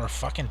people are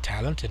fucking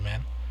talented,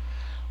 man.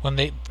 When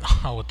they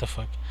oh, what the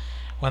fuck?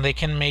 When they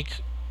can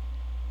make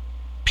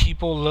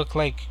people look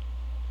like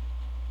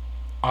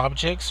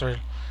objects, or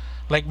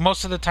like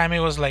most of the time it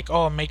was like,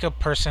 oh, make a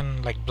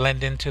person like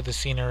blend into the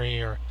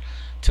scenery or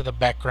to the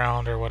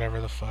background or whatever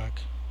the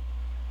fuck.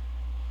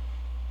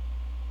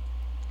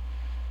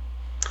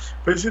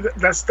 But you see,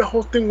 that's the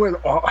whole thing with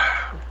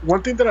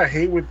one thing that I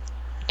hate with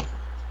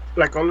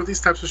like all of these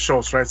types of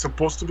shows, right? It's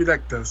supposed to be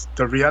like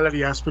the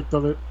reality aspect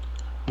of it,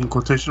 in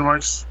quotation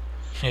marks.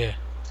 Yeah.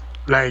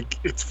 Like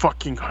it's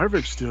fucking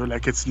garbage, dude.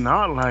 Like it's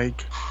not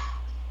like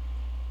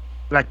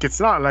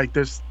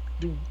there's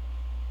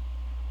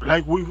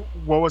like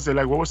what was it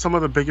like? What were some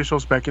of the biggest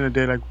shows back in the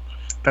day like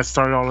that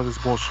started all of this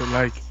bullshit?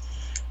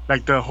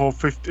 Like the whole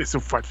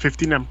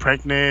 15 and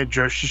Pregnant,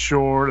 Jersey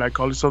Shore, like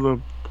all this other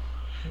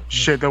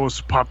shit that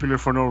was popular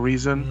for no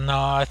reason. No,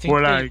 I think Or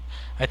they- like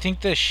I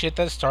think the shit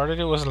that started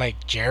it was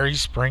like Jerry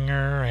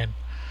Springer and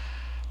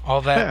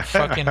all that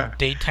fucking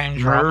daytime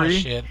drama Murray?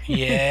 shit.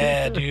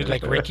 Yeah, dude,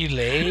 like Ricky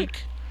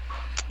Lake.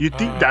 you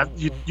think that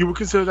you would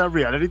consider that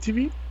reality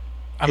TV?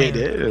 I mean, It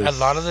is.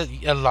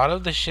 a lot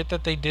of the shit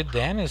that they did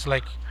then is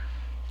like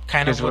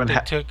kind of 'Cause what when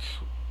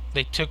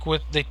they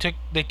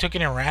took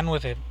it and ran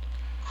with it.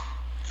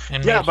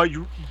 And Yeah,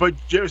 made- but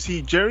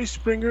Jerry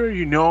Springer,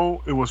 you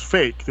know, it was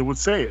fake. They would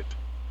say it.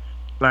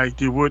 Like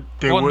they would.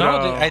 well,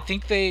 no, I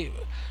think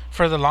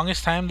for the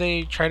longest time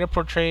they try to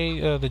portray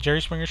the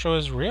Jerry Springer show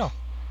as real.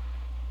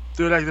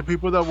 They're like the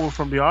people that were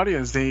from the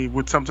audience. They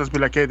would sometimes be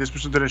like, "Hey, this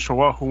person didn't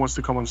show up. Who wants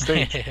to come on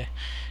stage?"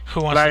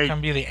 Who wants to Like- come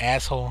be the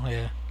asshole?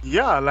 Yeah.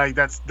 Yeah, like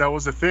that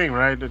was the thing,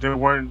 right? They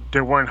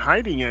weren't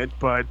hiding it,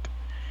 but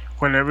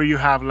whenever you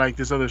have like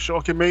this other show,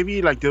 okay,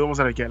 maybe like the other ones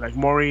that I get, like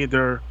Maury,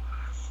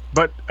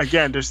 but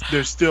again,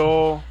 they're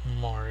still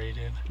Maury,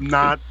 dude.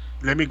 not.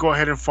 Let me go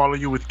ahead and follow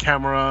you with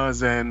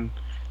cameras and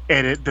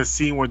the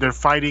scene where they're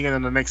fighting, and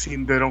then the next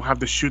scene they don't have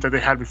the shoe that they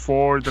had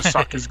before. The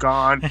sock is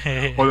gone,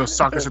 or the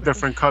sock is a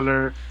different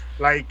color.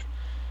 Like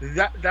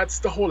that's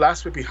the whole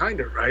aspect behind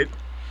it, right?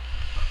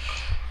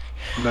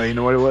 No, you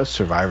know what it was?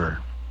 Survivor.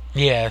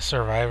 Yeah,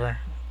 Survivor.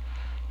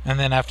 And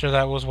then after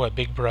that was what,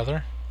 Big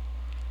Brother?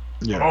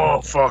 Yeah.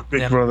 Oh fuck,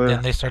 Big Brother.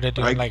 Then they started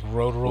doing like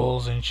road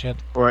rules and shit.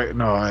 Right.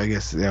 No, I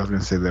guess I was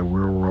gonna say that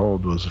Real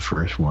World was the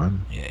first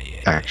one. Yeah.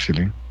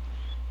 Actually,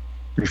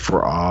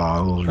 before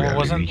all those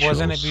reality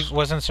shows.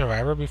 Wasn't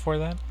Survivor before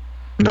that?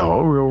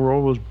 No, Real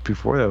World was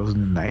before that. It was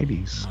in the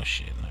 90s. No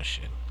shit.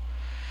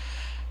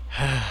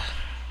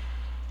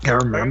 I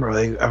remember,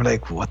 I'm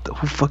like, who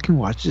fucking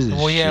watches this?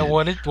 Well, yeah.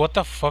 shit? What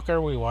the fuck are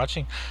we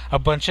watching? A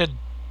bunch of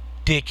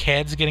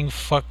dickheads getting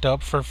fucked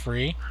up for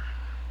free.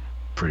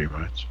 Pretty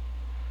much.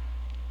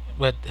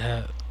 But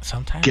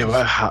sometimes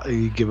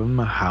You give them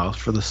a house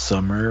for the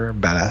summer,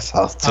 badass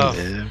house to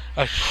live.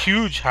 a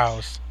huge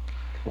house.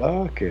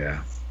 Fuck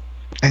yeah.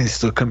 And they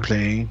still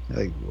complain.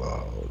 Like,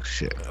 whoa,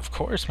 shit. Of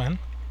course, man.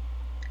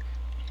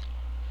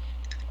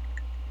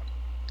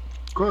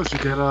 Of course, you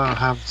gotta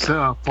have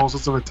false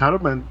sense of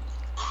entitlement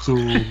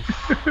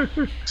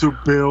to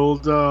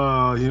build,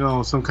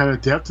 some kind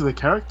of depth to the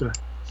character.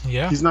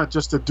 Yeah. He's not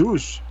just a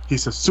douche;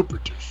 he's a super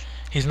douche.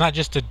 He's not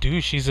just a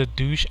douche. He's a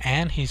douche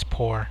and he's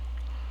poor.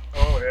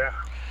 Oh yeah.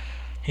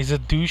 He's a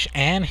douche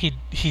and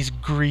he's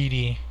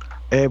greedy.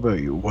 Hey, but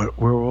what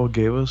Werewolf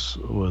gave us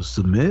was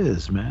The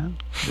Miz, man.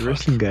 The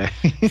wrestling guy.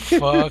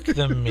 Fuck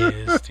The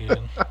Miz, dude.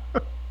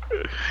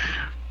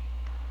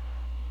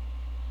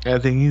 I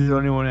think he's the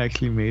only one who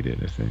actually made it,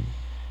 I think.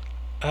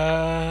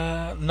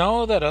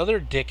 No, that other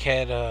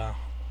dickhead,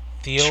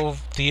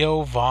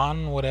 Theo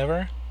Vaughn,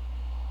 whatever.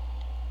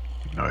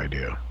 No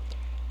idea.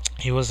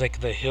 He was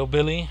like the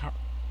hillbilly.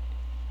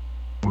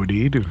 What do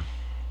you do?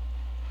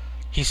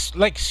 He's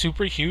like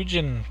super huge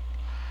in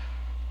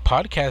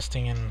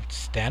podcasting and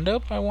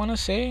stand-up, I want to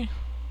say.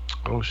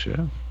 Oh, shit.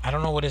 I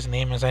don't know what his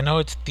name is. I know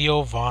it's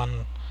Theo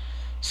Vaughn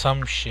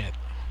some shit.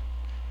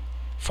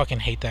 Fucking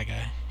hate that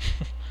guy.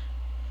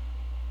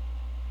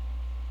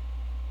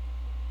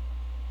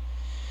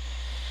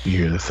 You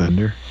hear the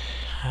thunder?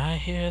 I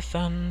hear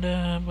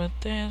thunder, but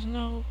there's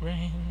no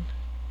rain.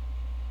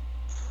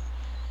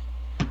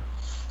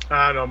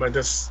 I don't know, man.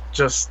 That's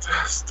just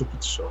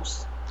stupid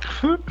shows.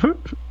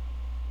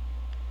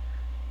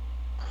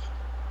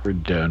 We're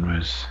done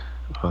with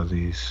all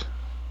these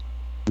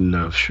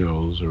love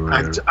shows or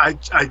whatever.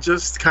 I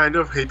just kind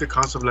of hate the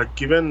concept. Like,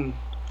 given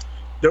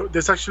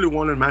there's actually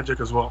one in Magic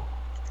as well.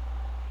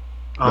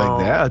 Like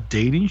that? A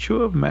dating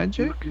show of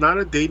Magic? Not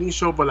a dating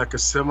show, but like a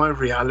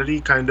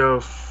semi-reality kind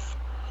of.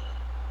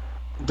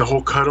 The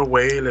whole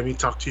cutaway. Let me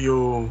talk to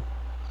you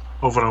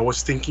of what I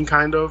was thinking,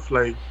 kind of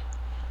like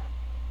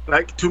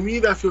to me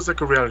that feels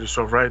like a reality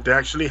show, right? They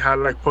actually had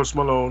like Post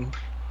Malone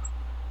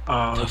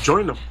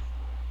join them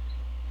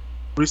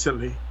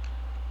recently,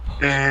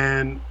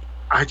 and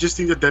I just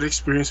think that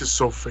experience is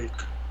so fake.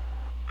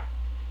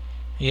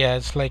 Yeah,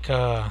 it's like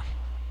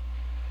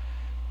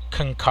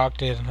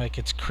concocted, like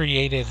it's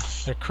created.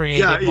 They're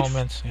created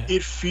moments. Yeah.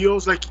 It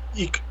feels like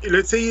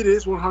let's say it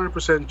is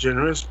 100%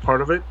 generous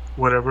part of it,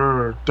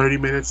 whatever 30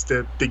 minutes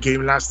that the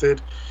game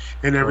lasted,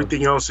 and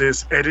everything else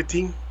is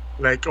editing.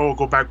 Like, oh,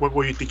 go back. What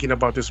were you thinking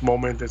about this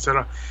moment,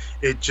 etc.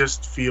 It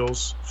just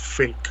feels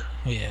fake.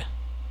 Yeah.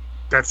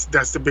 That's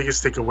the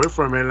biggest takeaway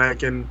from it.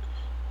 Like, and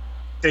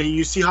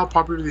you see how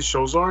popular these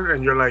shows are,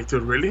 and you're like,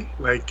 dude, really?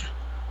 Like,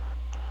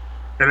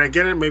 and I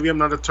get it. Maybe I'm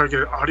not a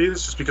targeted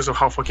audience just because of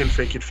how fucking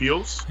fake it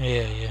feels.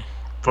 Yeah.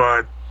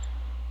 But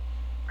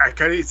I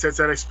kind of sets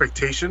that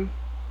expectation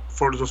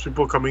for those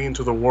people coming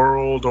into the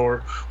world or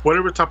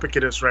whatever topic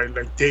it is, right?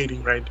 Like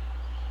dating, right?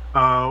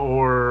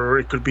 Or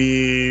it could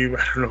be,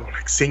 I don't know,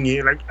 like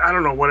singing, like, I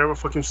don't know, whatever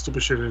fucking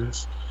stupid shit it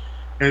is.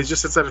 And it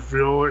just sets that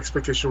real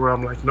expectation where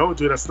I'm like, no,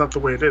 dude, that's not the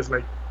way it is.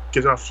 Like,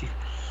 get off you.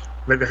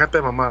 Like, dejate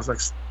de mamás. Like,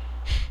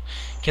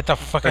 get the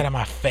fuck out of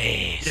my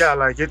face. Yeah,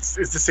 like, it's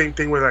the same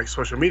thing with, like,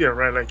 social media,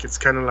 right? Like, it's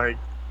kind of like,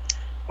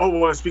 oh,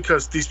 well, it's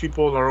because these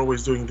people are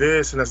always doing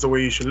this and that's the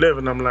way you should live.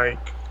 And I'm like,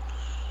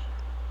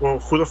 well,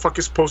 who the fuck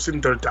is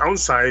posting their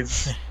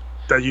downsides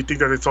that you think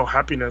that it's all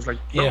happiness? Like,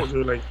 no,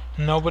 dude, like.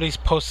 Nobody's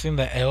posting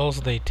the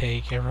L's they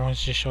take.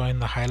 Everyone's just showing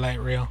the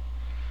highlight reel.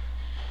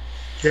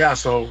 Yeah,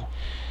 so.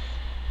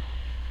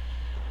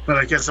 But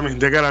I guess, I mean,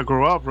 they gotta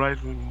grow up, right?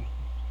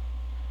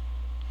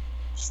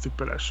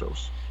 Stupid ass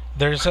shows.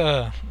 There's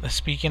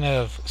speaking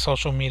of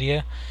social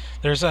media,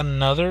 there's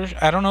another,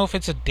 I don't know if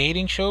it's a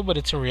dating show, but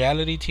it's a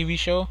reality TV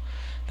show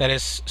that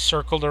is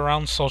circled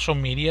around social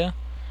media.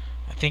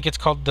 I think it's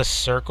called The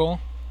Circle.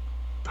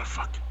 The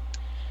fuck?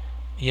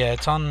 Yeah,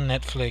 it's on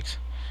Netflix.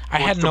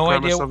 I What's had no the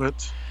idea.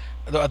 premise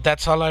of it?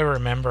 That's all I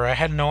remember. I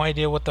had no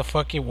idea what the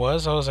fuck it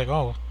was. I was like,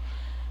 oh,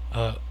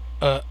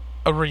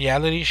 a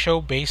reality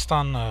show based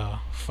on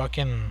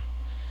fucking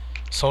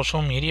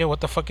social media.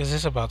 What the fuck is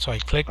this about? So I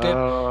clicked it.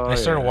 And I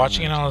started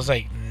watching it and I was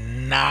like,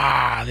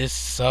 nah, this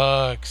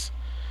sucks.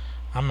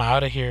 I'm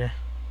out of here.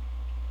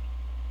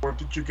 What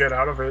did you get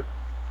out of it?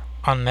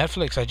 On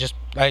Netflix.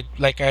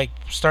 I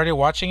started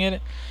watching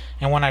it,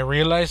 and when I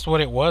realized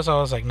what it was, I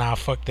was like, nah,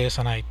 fuck this,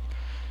 and I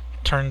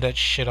turned that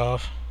shit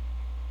off.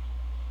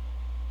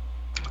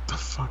 What the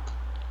fuck?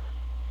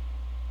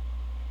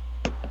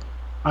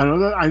 I know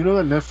that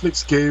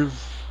Netflix gave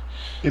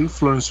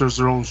influencers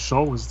their own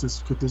show.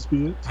 Could this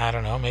be it? I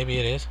don't know. Maybe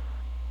it is.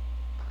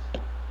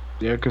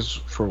 Yeah, because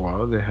for a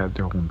while they had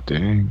their own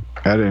thing.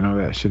 I didn't know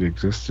that shit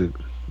existed.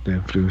 The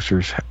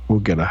influencers will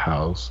get a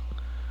house.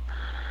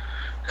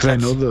 Because I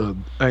know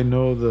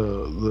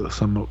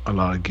a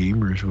lot of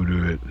gamers will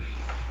do it.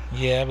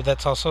 Yeah, but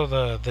that's also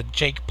the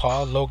Jake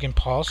Paul, Logan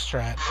Paul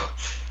strat.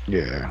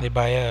 Yeah. They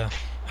buy a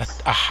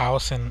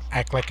house and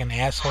act like an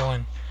asshole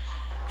and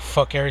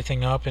fuck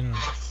everything up and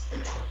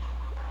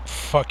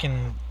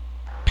fucking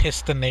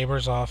piss the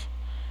neighbors off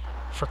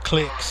for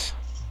clicks.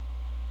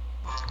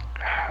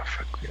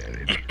 Fuck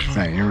reality. It's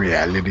not in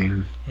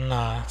reality.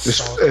 Nah,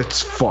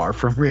 It's far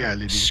from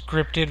reality.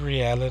 scripted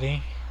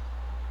reality.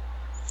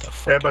 The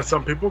fuck Yeah, but out-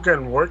 some people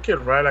can work it,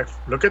 right? Like,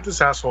 look at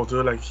this asshole,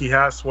 dude. Like, he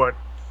has what?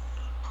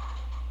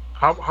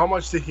 How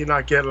much did he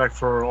not get, like,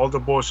 for all the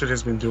bullshit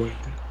he's been doing?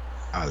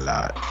 A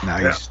lot. Now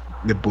Yeah.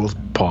 they both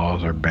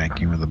paws are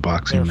banking with the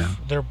boxing now.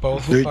 they're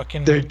both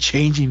fucking. They're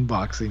changing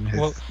boxing.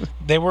 Well,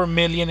 they were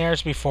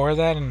millionaires before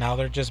that, and now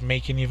they're just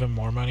making even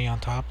more money on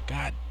top.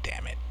 God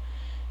damn it.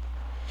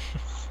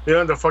 You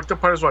know, the fucked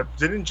up part is what?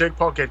 Didn't Jake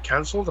Paul get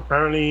canceled?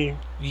 Apparently,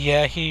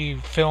 Yeah, he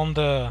filmed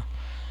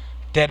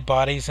dead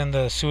bodies in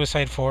the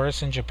suicide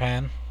forest in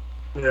Japan,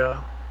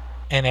 yeah.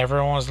 and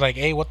everyone was like,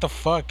 "Hey, what the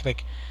fuck?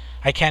 Like,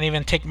 I can't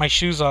even take my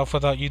shoes off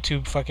without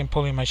YouTube fucking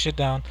pulling my shit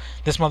down.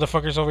 This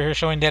motherfucker's over here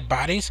showing dead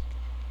bodies,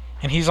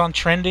 and he's on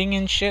trending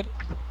and shit."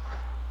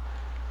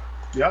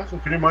 Yeah, so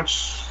pretty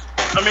much.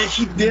 I mean,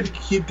 he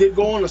did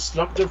go on a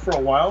slump there for a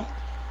while,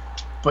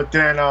 but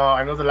then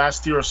I know the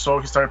last year or so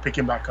he started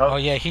picking back up. Oh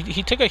yeah,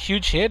 he took a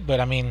huge hit, but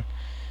I mean,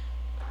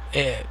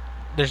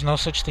 there's no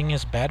such thing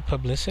as bad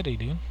publicity,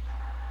 dude.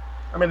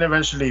 I mean,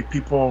 eventually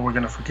people were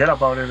gonna forget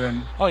about it,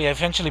 and Oh yeah,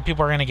 eventually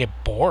people are gonna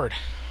get bored.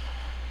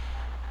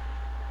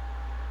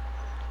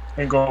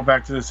 go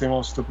back to the same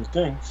old stupid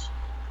things.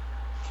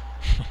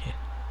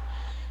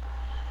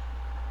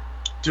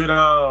 Dude,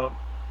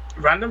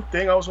 random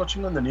thing I was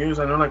watching on the news.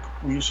 I know, like,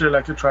 we usually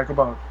like to track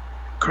about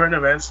current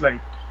events, like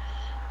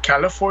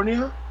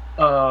California.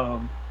 They're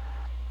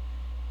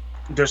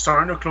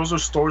starting to close their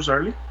stores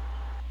early,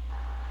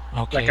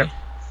 Okay.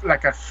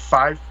 like at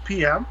 5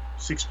 p.m.,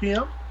 6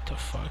 p.m. The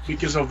fuck?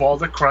 because of all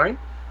the crime.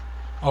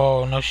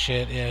 Oh no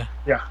shit. Yeah.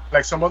 Yeah,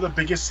 like some of the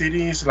biggest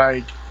cities,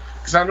 like,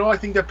 because I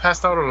think they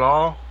passed out a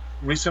law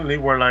recently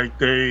where like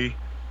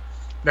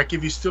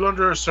if you still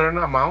under a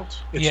certain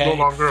amount, it's no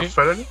longer a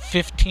felony.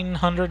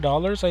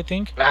 $1,500, I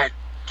think. Like,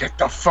 get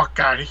the fuck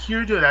out of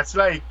here, dude. That's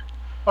like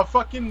a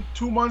fucking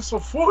 2 months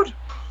of food.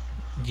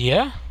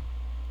 Yeah.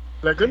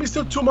 Like, let me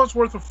steal 2 months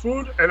worth of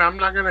food, and I'm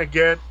not gonna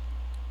get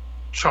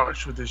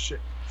charged with this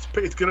shit.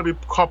 It's gonna be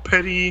called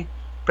petty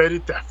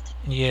theft.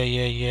 Yeah.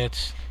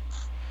 It's.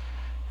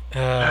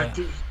 Like,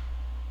 dude,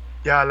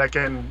 yeah, like,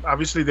 and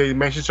obviously they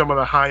mentioned some of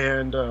the high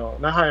end,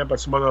 not high end,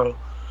 but some of the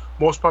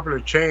most popular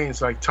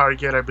chains like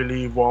Target, I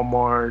believe,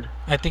 Walmart.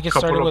 I think it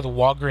couple started of- with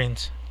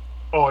Walgreens.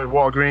 Oh, and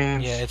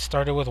Walgreens. Yeah, it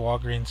started with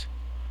Walgreens.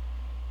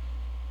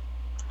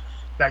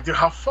 Like, dude,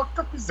 how fucked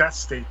up is that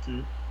state,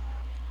 dude?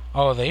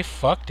 Oh, they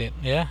fucked it.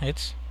 Yeah,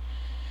 it's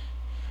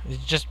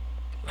just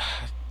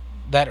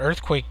that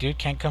earthquake, dude,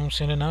 can't come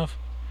soon enough.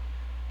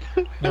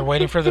 They're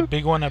waiting for the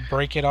big one to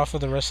break it off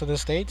of the rest of the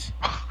states.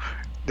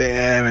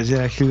 Damn, imagine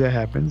actually that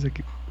happens.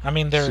 Like, I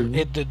mean, Soon.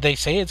 they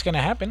say it's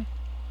gonna happen.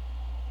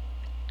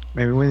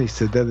 maybe when they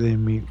said that, they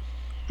didn't mean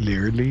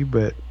literally,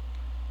 but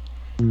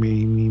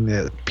meaning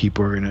that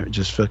people are gonna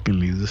just fucking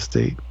leave the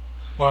state.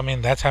 Well, I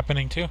mean, that's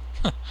happening too.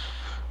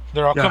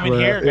 They're all Yeah, coming well,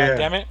 here. yeah. God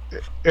damn it.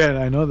 Yeah,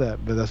 I know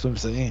that, but that's what I'm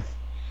saying.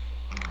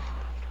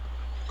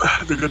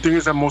 The good thing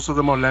is that most of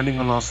them are landing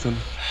in Austin.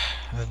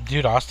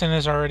 Dude, Austin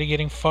is already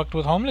getting fucked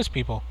with homeless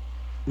people.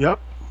 Yep.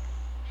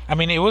 I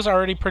mean, it was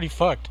already pretty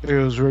fucked. It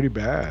was really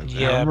bad.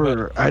 Yeah, I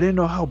remember. I didn't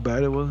know how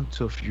bad it was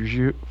until a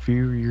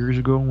few years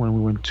ago when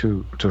we went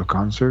to a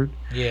concert,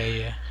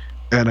 Yeah.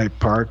 and I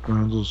parked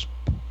one of those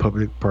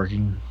public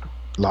parking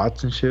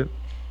lots and shit.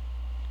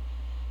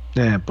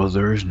 Yeah, but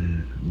there's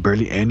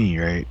barely any,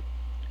 right?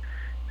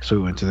 So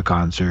we went to the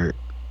concert,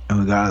 and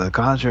we got out of the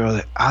concert. I was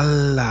like, "A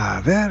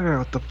la verga,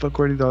 what the fuck?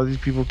 Where did all these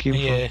people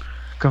Yeah.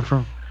 come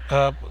from?"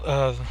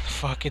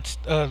 Fuck, it's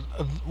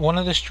one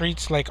of the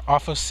streets, like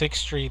off of 6th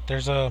Street,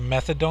 there's a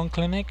methadone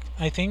clinic,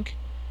 I think.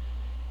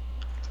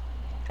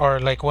 Or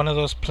like one of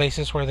those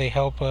places where they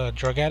help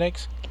drug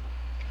addicts.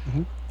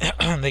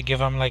 They give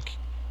them like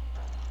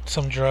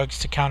some drugs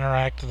to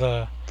counteract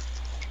the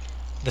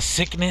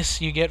sickness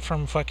you get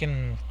from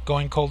fucking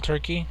going cold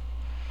turkey.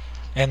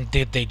 And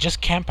they just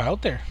camp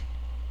out there.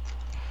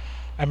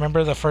 I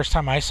remember the first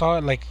time I saw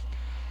it, like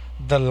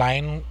the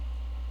line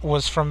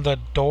was from the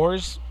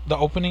doors, the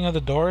opening of the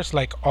doors,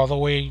 like all the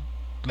way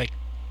like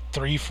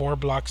 3-4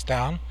 blocks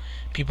down.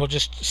 People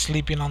just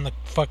sleeping on the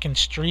fucking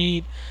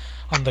street,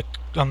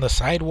 on the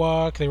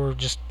sidewalk. They were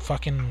just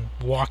fucking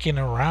walking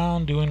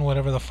around, doing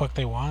whatever the fuck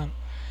they want.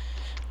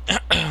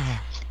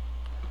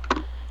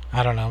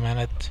 I don't know,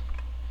 man.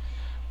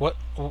 What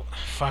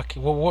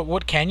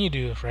can you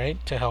do,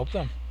 right, to help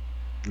them?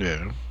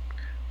 Yeah.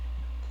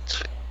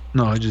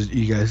 No,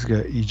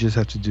 you just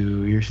have to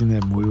do. You seen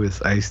that movie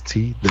with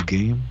Ice-T, The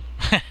Game?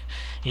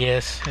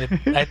 Yes,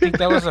 I think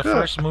that was the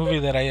first movie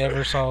that I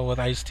ever saw with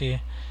Ice-T.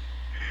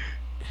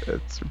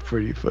 That's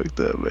pretty fucked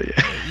up, but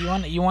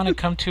yeah. You want to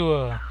come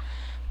to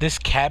this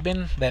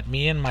cabin that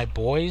me and my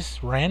boys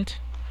rent?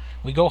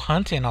 We go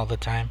hunting all the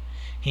time.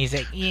 He's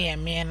like, yeah,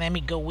 man, let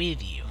me go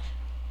with you.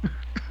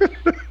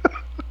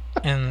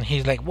 And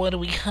he's like, what are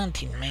we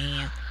hunting,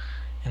 man?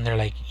 And they're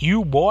like,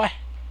 you, boy,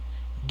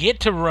 get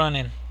to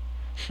running.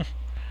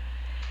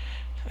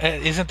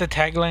 Isn't the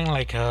tagline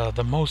like,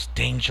 the most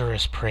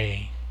dangerous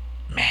prey?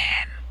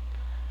 Man.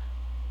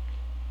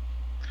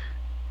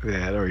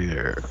 That or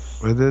either.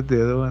 Was that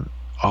the other one?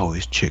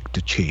 Always check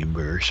the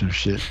chamber or some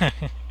shit.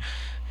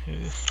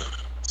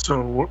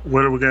 So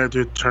what are we gonna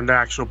do? Turn the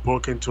actual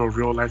book into a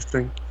real life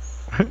thing?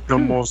 The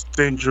most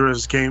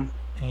dangerous game.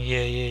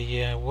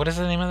 Yeah. What is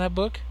the name of that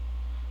book?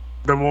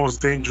 The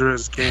most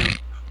dangerous game.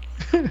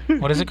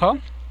 What is it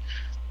called?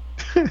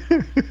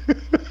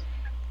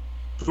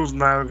 Tus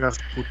nalgas,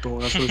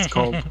 puto. That's what it's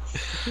called.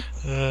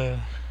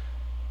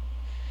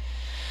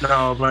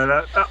 No,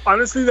 but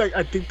honestly, like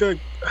I think that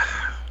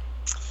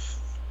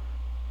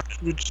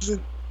we just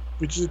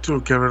need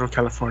to get rid of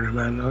California,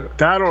 man.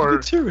 That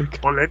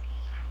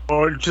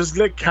or just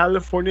let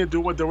California do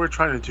what they were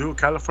trying to do.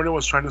 California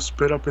was trying to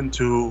split up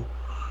into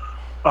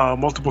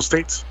multiple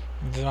states.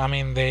 I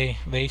mean, they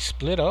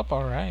split up,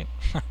 all right.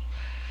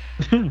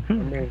 I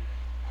mean,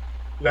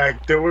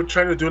 like they were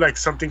trying to do like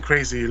something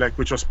crazy, like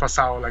which was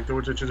Pasao. Like they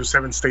were trying to do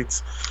 7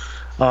 states.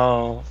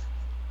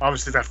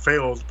 Obviously that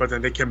failed, but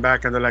then they came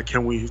back and they're like,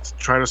 can we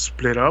try to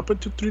split up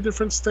into 3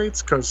 different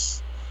states?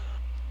 Because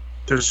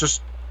there's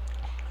just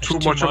too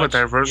much of a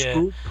diverse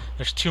group.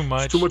 There's too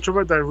much. It's too much of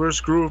a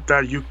diverse group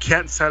that you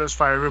can't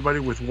satisfy everybody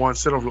with one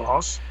set of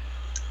laws.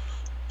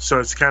 So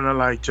it's kind of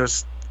like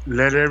just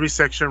let every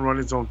section run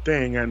its own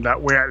thing, and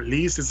that way at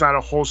least it's not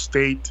a whole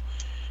state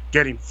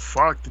getting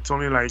fucked. It's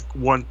only like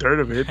 1/3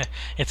 of it.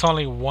 It's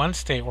only one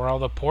state where all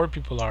the poor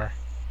people are.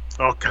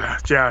 Oh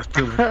god, yeah.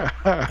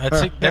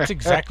 That's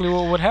exactly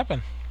what would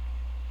happen.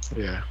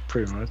 Yeah,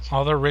 pretty much.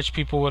 All the rich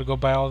people would go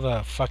buy all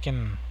the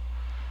fucking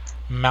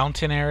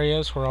mountain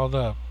areas where all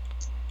the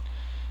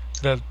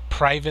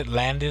private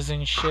land is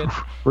and shit.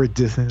 Where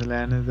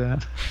Disneyland is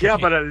at. Yeah,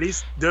 but at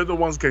least they're the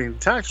ones getting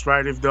taxed,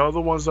 right? If the other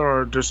ones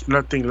are just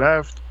nothing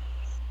left,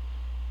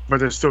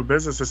 but they're still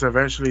businesses,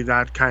 eventually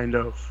that kind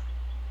of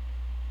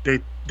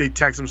they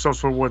tax themselves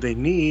for what they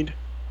need,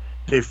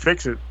 they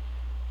fix it.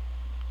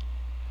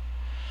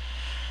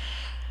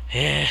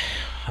 Yeah,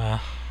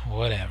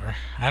 whatever.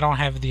 I don't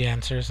have the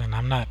answers, and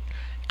I'm not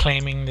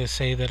claiming to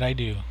say that I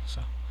do.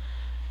 So,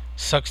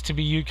 sucks to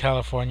be you,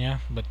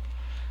 California, but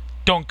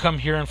don't come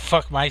here and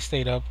fuck my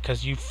state up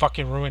because you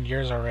fucking ruined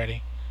yours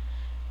already.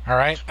 All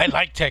right? I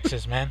like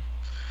Texas, man.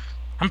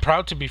 I'm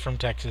proud to be from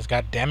Texas.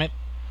 God damn it!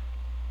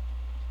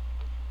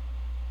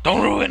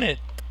 Don't ruin it.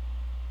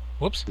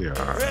 Whoops. Yeah.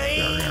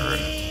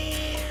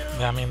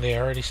 I mean, they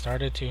already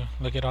started to.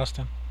 Look at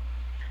Austin.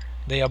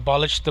 They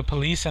abolished the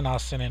police in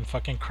Austin and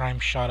fucking crime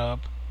shot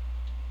up.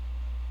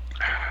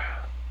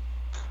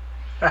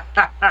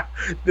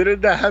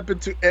 Didn't that happen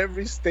to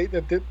every state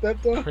that did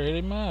that though?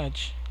 Pretty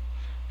much.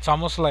 It's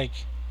almost like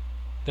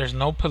there's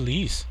no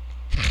police.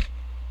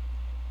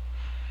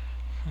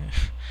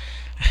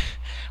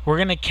 We're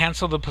gonna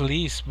cancel the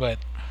police, but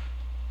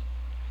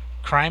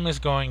crime is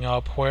going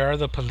up. Where are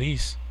the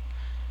police?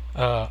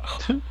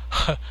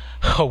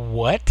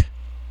 What?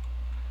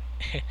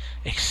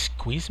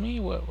 Excuse me?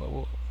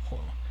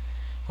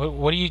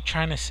 What are you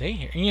trying to say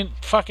here? You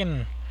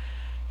fucking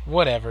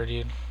whatever,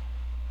 dude.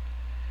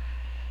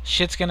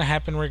 Shit's gonna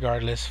happen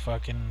regardless.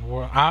 Fucking,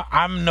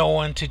 I'm no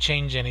one to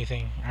change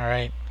anything. All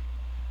right.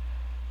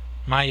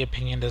 My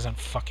opinion doesn't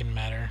fucking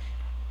matter.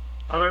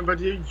 I mean, but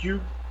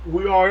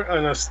we are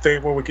in a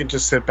state where we can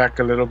just sit back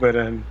a little bit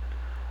and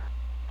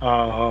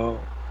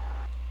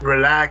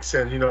relax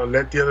and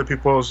let the other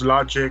people's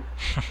logic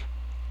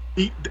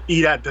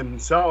eat at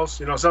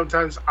themselves.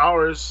 Sometimes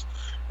ours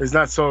is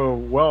not so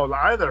well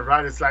either,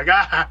 right? It's like,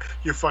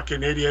 you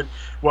fucking idiot.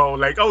 Well,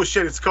 like, oh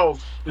shit, it's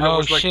cold.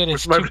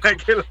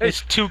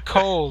 It's too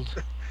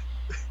cold.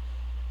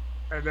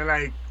 And then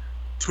like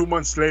 2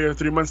 months later,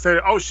 3 months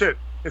later, oh shit,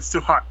 it's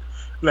too hot.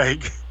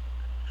 Like,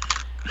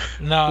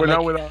 no, we're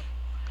not without.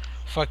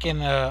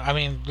 Fucking, I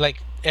mean,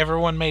 like,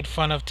 everyone made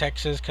fun of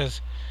Texas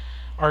because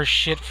our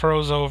shit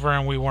froze over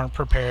and we weren't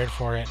prepared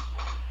for it.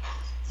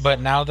 But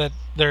now that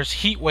there's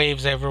heat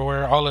waves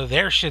everywhere, all of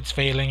their shit's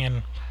failing,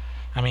 and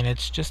I mean,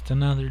 it's just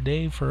another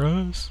day for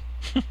us.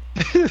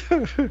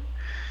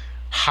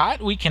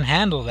 Hot, we can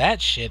handle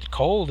that shit.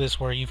 Cold is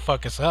where you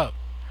fuck us up.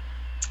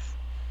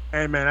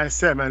 Hey man, I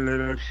said, man,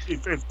 look,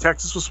 if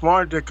Texas was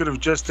smart, they could have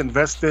just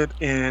invested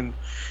in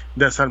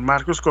the San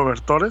Marcos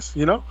Cobertores,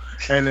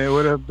 and it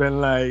would have been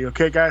like,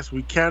 okay, guys,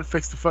 we can't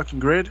fix the fucking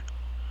grid.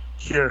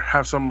 Here,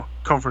 have some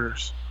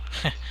comforters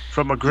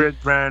from a grid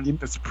brand you,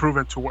 that's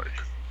proven to work.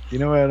 you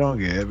know what I don't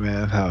get,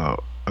 man?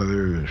 How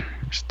other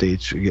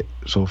states get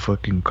so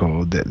fucking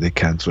cold that they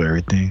cancel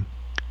everything.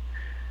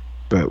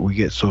 But we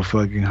get so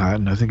fucking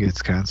hot, nothing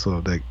gets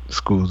canceled. Like,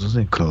 schools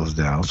doesn't close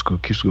down. School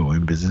keeps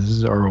going.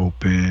 Businesses are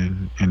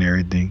open and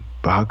everything.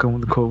 But how come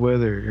with the cold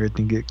weather,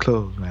 everything get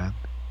closed, man?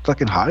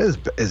 Fucking hot is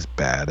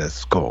bad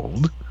as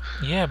cold.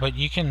 Yeah, but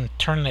you can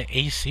turn the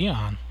AC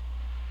on.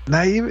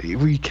 Not even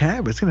we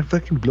can, but it's gonna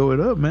fucking blow it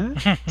up, man.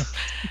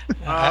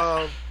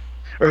 Um,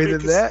 Or I mean, either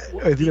 'cause that,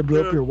 or it's gonna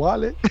blow up your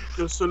wallet.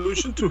 the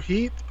solution to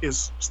heat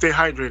is stay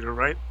hydrated,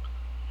 right?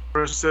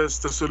 Versus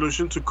the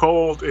solution to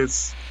cold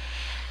is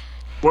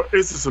what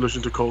is the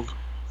solution to cold?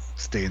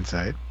 Stay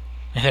inside.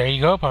 There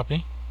you go,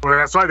 puppy. Well,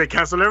 that's why they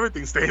cancel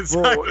everything. Stay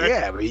inside. Well,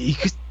 yeah, but you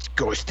could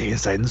go stay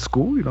inside in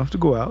school. You don't have to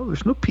go out.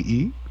 There's no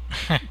PE.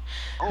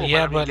 Oh,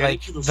 Yeah, I mean, but getting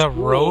like to the school,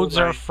 roads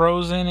are like,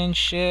 frozen and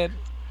shit.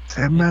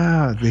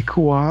 Emma, they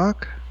could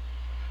walk.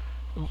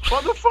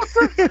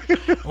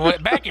 motherfucker. Well,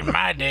 back in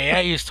my day, I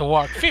used to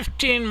walk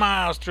 15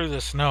 miles through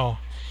the snow,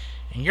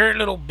 and your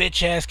little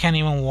bitch ass can't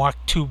even walk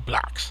 2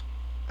 blocks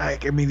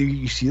Like, I mean,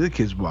 you see the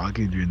kids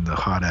walking during the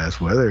hot ass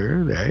weather,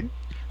 right?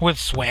 with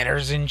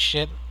sweaters and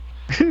shit.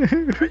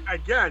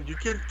 Again, you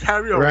can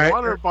carry a Right-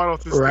 water bottle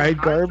to stay Right,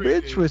 hydrated,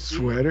 garbage with dude.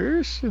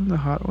 sweaters in the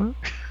hot one.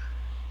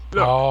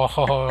 Look.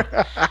 Oh,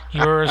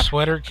 you were a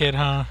sweater kid,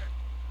 huh?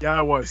 Yeah,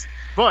 I was,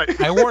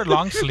 but I wore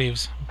long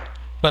sleeves,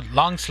 but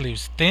long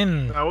sleeves,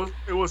 thin,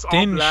 it was all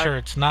thin black.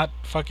 shirts, not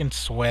fucking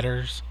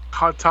sweaters.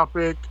 Hot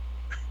Topic.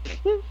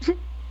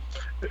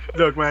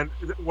 Look, man,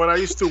 what I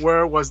used to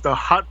wear was the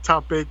Hot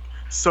Topic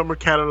summer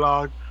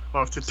catalog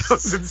of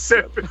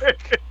 2007. Man.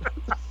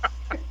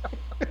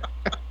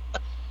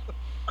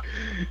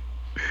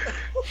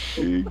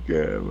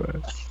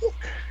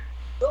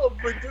 No,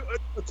 but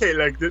okay,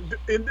 like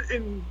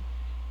in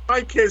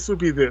my case would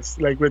be this,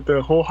 like with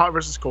the whole hot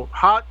versus cold.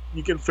 Hot,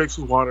 you can fix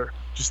with water.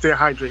 Just stay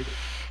hydrated.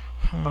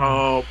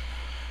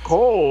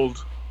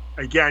 Cold,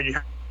 again, you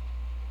have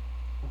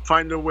to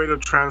find a way to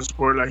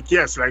transport. Like,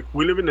 yes, like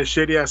we live in a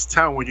shitty ass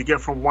town where you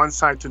get from one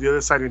side to the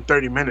other side in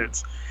 30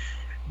 minutes.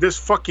 There's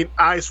fucking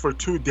ice for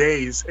 2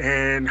 days,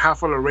 and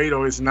half of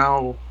Laredo is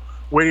now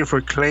waiting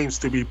for claims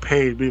to be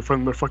paid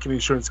from the fucking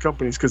insurance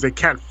companies because they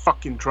can't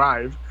fucking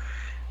drive.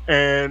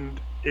 And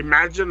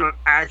imagine on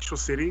actual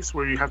cities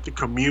where you have to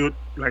commute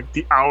like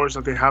the hours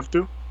that they have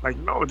to. Like,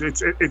 no,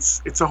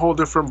 it's a whole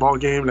different ball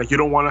game. Like, you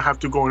don't want to have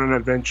to go on an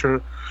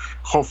adventure,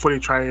 hopefully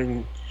try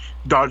and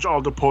dodge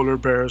all the polar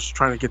bears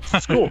trying to get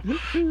to school.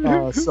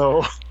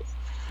 So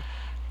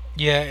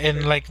Yeah,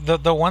 and like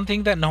the one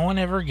thing that no one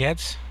ever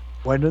gets.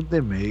 Why don't they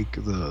make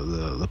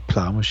the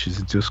plow machines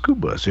into a school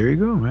bus? There you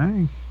go,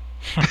 man.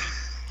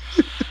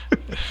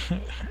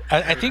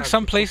 I think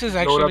some places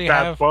load up actually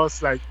that have.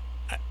 bus, like,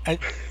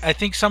 I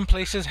think some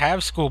places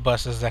have school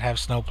buses that have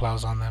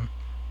snowplows on them.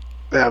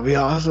 That'd be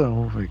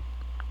awesome. Like,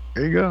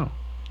 there you go.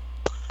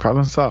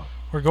 Problem solved.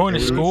 We're going to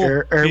school,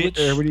 bitch.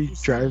 Everybody You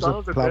see drives a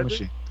Donald the plow Dead?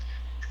 machine.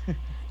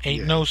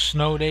 Ain't yeah. no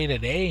snow day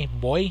today,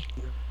 boy.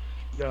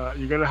 yeah,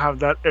 you're gonna have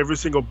that every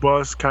single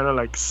bus kind of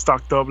like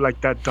stocked up like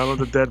that Dawn of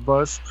the Dead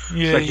bus.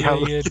 Yeah, Like, yeah,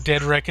 how- yeah.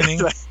 Dead Reckoning.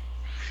 Like,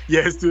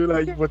 yes, dude.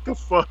 Like, what the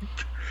fuck?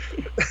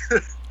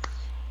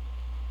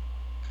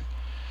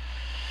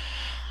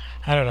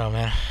 I don't know,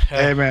 man.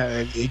 Hey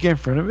man, you get in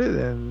front of it,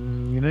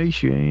 and you know you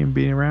should ain't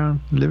being around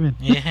living.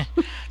 Yeah,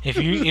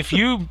 if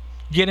you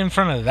get in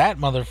front of that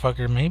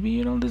motherfucker, maybe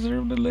you don't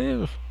deserve to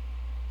live.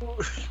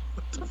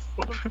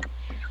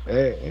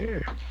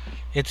 Hey,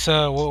 It's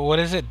what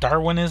is it?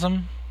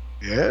 Darwinism.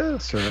 yeah,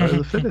 survival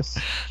of the fittest.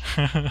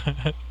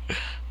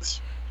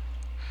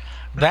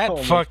 That Oh,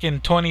 my- fucking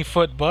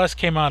 20-foot bus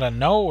came out of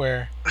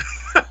nowhere.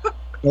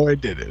 No, I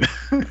didn't.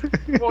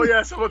 Oh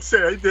yeah, someone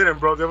said I didn't,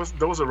 bro. There was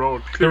a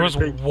road. There clearly was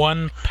paved.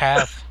 one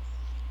path.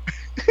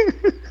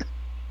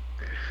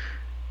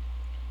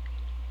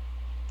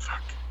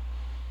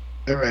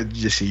 I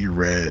just see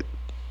red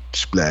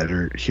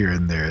splattered here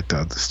and there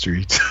throughout the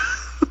streets.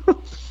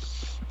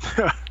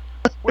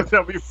 Would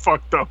that be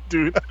fucked up,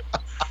 dude?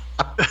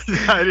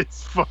 That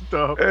is fucked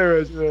up.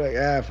 Everyone's just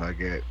like, fuck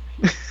it.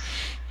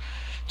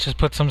 Just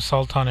put some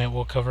salt on it.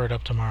 We'll cover it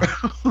up tomorrow.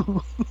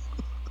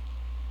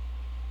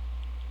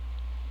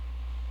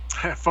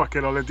 Fuck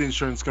it. I'll let the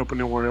insurance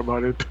company worry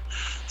about it.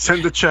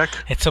 Send the check.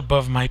 It's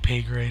above my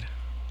pay grade.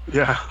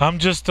 Yeah. I'm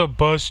just a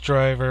bus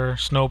driver,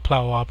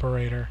 snowplow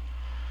operator.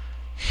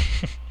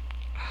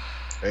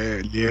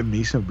 Hey, Liam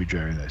Neeson will be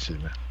driving that shit,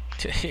 man.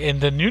 In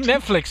the new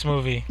Netflix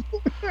movie.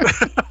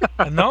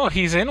 No,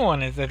 he's in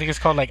one. I think it's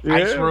called like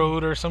Ice Yeah.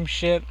 Road or some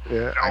shit.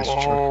 Yeah, ice Oh.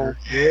 trucker.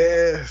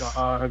 Yes.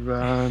 God, He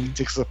man.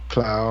 takes a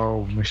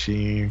plow,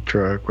 machine,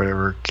 truck,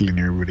 whatever, clean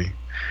everybody.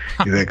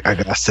 He's like, I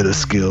got a set of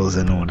skills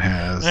that no one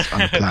has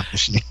on a plow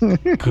machine.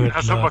 Good I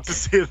was luck. about to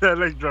say that,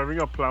 like driving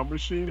a plow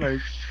machine, like,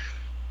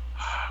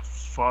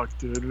 fuck,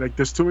 dude. Like,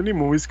 there's too many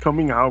movies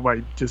coming out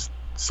by just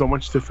so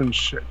much different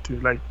shit,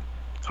 dude. Like,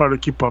 it's hard to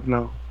keep up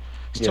now.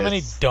 There's too many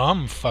Yes.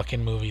 dumb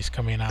fucking movies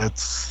coming out.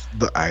 That's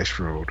the Ice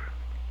Road.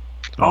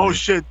 Oh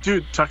shit,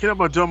 dude! Talking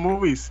about dumb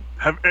movies,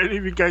 have any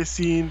of you guys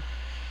seen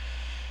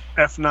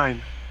F9?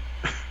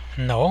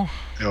 No.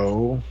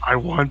 No. I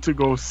want to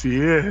go see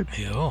it,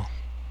 Ew.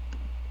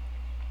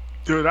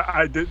 dude.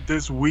 I did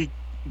this week.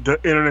 The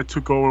internet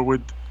took over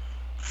with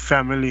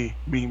family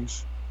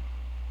memes.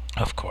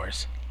 Of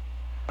course.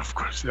 Of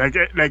course, like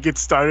it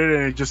started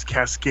and it just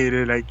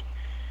cascaded like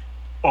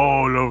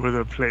all over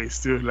the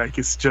place, dude. Like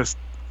it's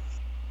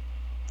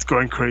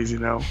going crazy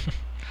now.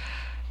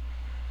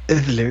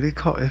 It's literally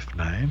called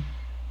F9.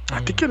 I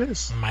think it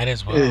is. Might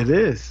as well. It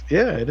is.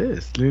 Yeah, it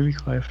is. Literally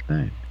called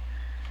F9.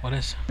 What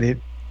is?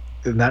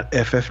 Not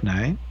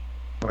FF9.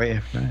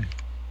 Why F9?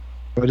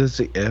 What does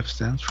the F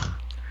stands for?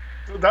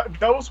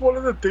 That was one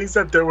of the things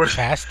that there was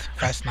Fast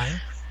 9?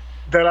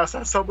 that I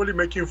saw somebody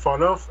making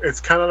fun of. It's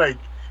kind of like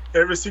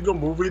every single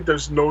movie.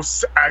 There's no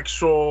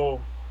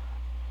actual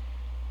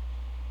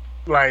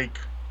like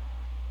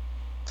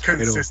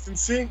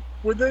consistency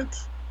with it.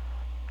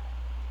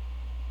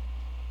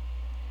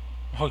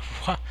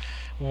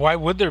 Why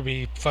would there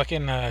be?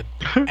 Fucking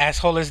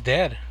asshole is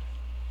dead.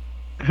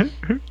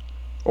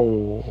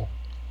 Oh.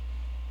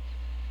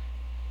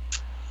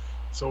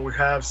 So we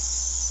have.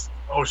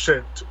 Oh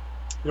shit!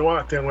 You know what?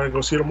 I think I'm gonna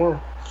go see it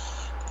tomorrow.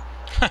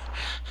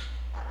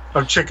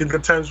 I'm checking the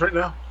times right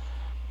now.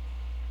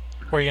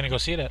 Where are you gonna go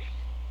see it at?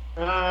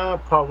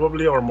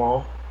 Probably our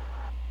mall.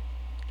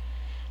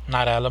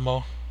 Not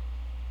Alamo.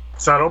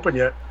 It's not open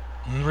yet.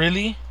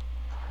 Really?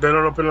 They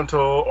don't open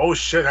until. Oh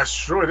shit! That's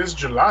true. It is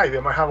July. They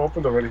might have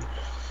opened already.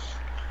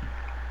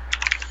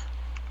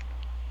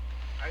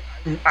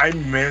 I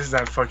miss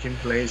that fucking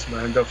place,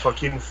 man. The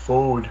fucking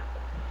food.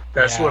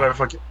 That's Yeah. what I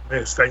fucking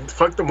miss. Like,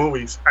 fuck the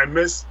movies. I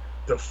miss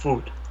the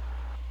food.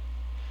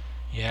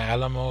 Yeah,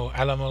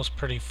 Alamo's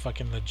pretty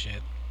fucking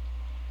legit.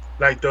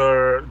 Like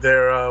their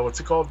what's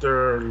it called?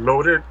 Their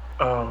loaded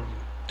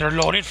They're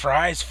loaded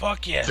fries.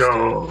 Fuck yes.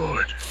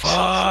 dude.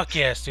 Fuck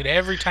yes, dude.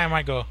 Every time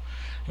I go,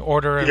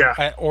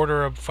 I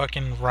order a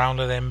fucking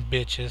round of them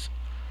bitches.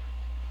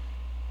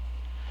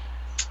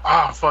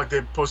 Ah, fuck!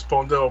 They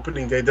postponed the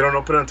opening day. They don't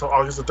open until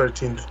August the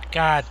 13th,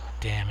 God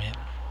damn it.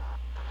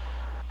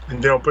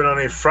 and they open on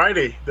a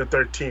Friday the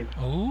 13th.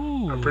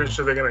 Ooh. I'm pretty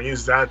sure they're gonna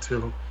use that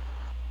to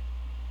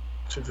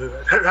do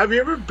that. Have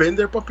you ever been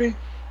there, puppy?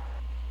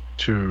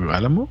 To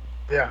Alamo?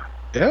 Yeah.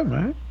 Yeah,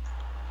 man.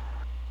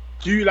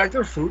 Do you like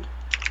their food?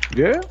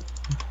 Yeah.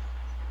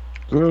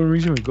 The only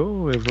reason we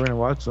go if we're gonna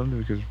watch something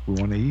because we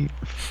want to eat.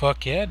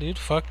 Fuck yeah, dude.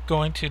 Fuck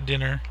going to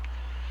dinner.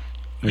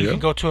 You Yeah. can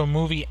go to a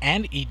movie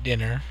and eat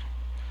dinner.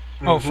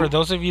 Oh, for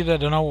those of you that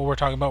don't know what we're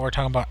talking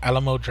about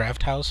Alamo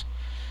Draft House.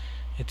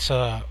 It's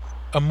a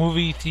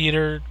movie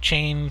theater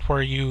chain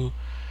where you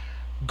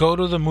go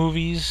to the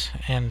movies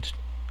and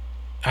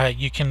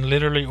you can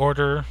literally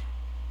order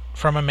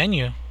from a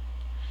menu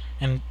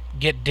and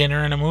get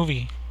dinner and a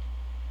movie.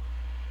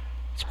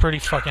 It's pretty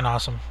fucking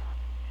awesome.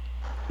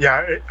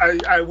 Yeah,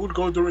 I would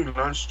go during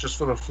lunch just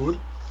for the food,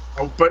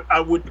 but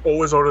I would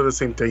always order the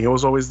same thing. It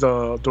was always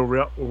the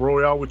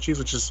Royale with cheese,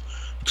 which is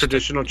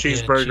traditional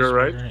cheeseburger,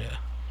 right? Yeah.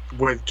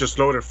 With just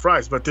loaded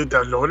fries. But dude,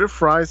 the loaded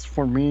fries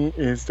for me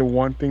is the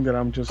one thing that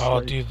I'm just Oh,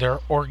 like, dude, they're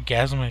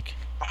orgasmic.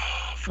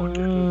 fuck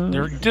it.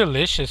 They're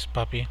delicious,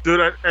 puppy.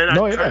 Dude,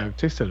 I've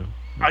tasted them.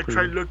 They're I pretty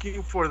tried good.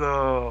 looking for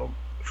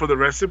the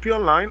recipe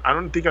online. I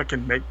don't think I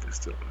can make this,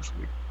 dude,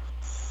 honestly,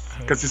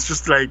 because it's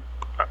just like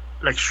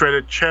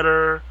shredded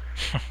cheddar,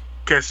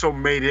 queso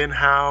made in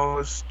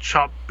house,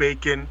 chopped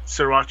bacon,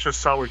 sriracha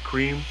sour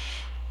cream,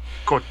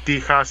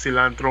 cotija,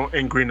 cilantro,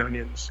 and green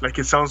onions. Like,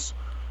 it sounds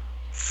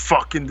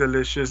fucking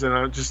delicious, and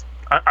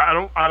I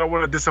don't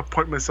want to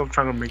disappoint myself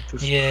trying to make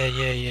this.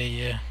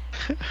 Yeah.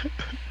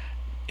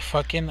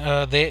 Fucking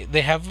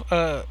they have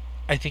I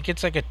think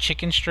it's like a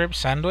chicken strip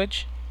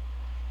sandwich,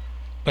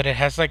 but it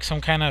has like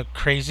some kind of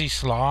crazy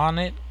slaw on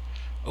it.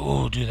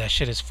 Ooh, dude, that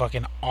shit is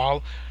fucking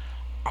all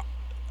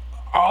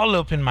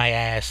up in my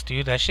ass,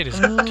 dude. That shit is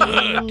good, dude.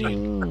 I'm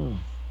getting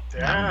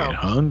Damn.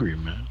 hungry,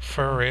 man.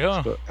 For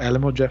real. So,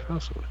 Alamo Draft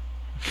House.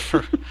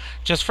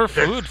 Just for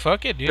food,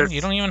 fuck it, dude. that's-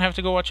 You don't even have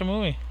to go watch a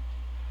movie.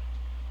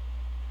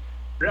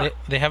 Yeah.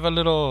 They have a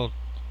little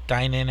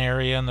dine-in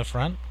area in the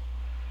front.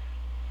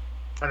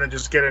 And then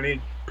just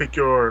pick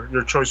your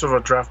choice of a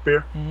draft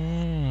beer.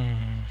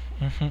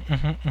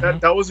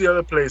 That was the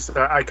other place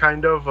that I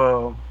kind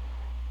of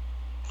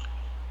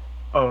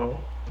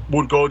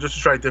would go just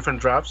to try different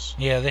drafts.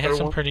 Yeah, they have some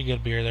Everyone- pretty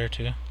good beer there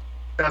too.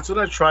 That's what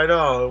I tried.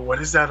 What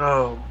is that?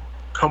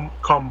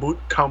 Kombucha.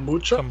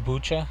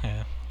 Kombucha,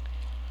 yeah.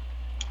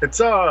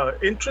 It's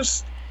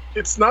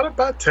It's not a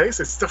bad taste.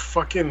 It's the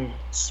fucking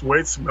way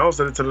it smells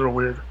that it's a little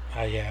weird.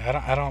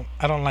 Yeah,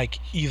 I don't like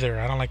either.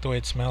 I don't like the way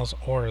it smells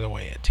or the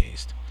way it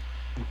tastes.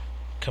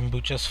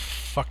 Kombucha's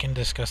fucking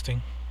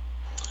disgusting.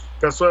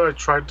 That's why I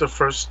tried the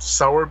first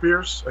sour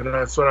beers, and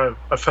that's why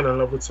I fell in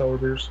love with sour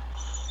beers.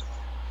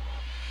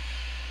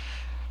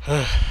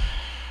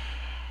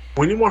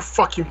 We need more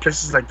fucking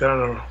places like that. I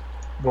don't know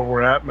where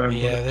we're at, man.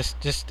 Yeah, this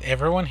just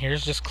everyone here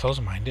is just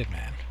close-minded,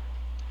 man.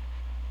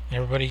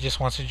 Everybody just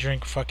wants to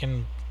drink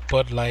fucking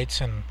Bud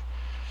Lights and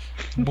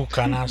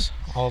Bucanas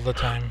all the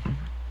time.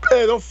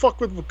 Hey, don't fuck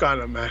with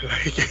Bucana, man.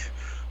 Like,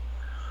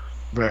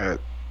 But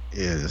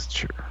yeah, it's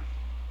true.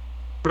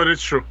 but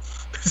it's true.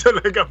 So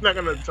like, I'm not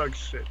gonna talk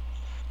shit.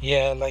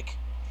 Yeah, like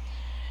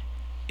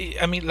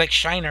I mean, like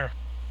Shiner.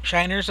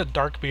 Shiner's a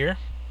dark beer,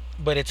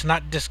 but it's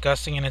not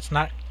disgusting and it's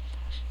not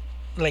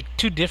like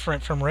too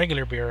different from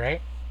regular beer,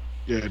 right?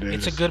 Yeah, it is.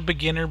 It's a good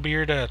beginner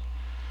beer to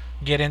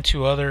get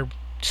into other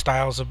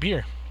styles of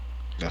beer.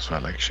 That's why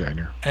I like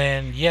Shiner.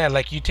 And yeah,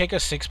 like you take a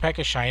 6-pack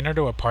of Shiner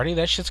to a party,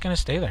 that shit's gonna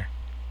stay there.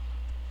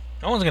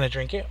 No one's gonna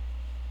drink it.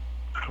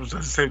 I was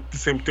gonna say the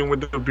same thing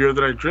with the beer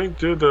that I drink,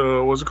 dude.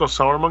 The what's it called,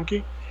 Sour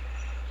Monkey?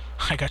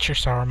 I got your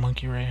sour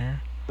monkey right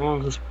here. Oh,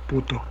 this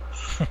puto.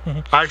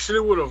 I actually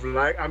would have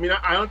liked. I mean,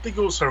 I don't think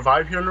it will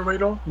survive here in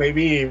Laredo.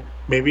 Maybe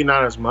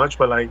not as much,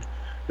 but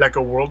like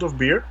a World of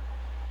Beer.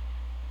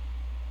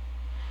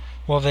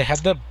 Well, they had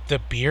the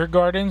beer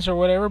gardens or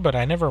whatever, but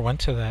I never went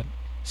to that.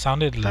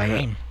 Sounded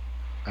lame.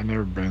 I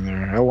never been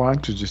there. I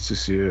want to just to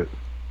see it,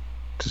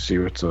 to see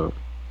what's up.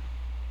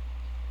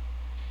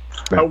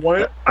 But I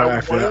want it.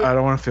 I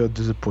don't want to feel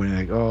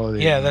disappointed. Like, oh,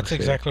 Yeah, that's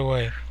exactly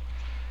why.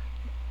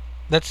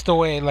 That's the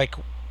way, like,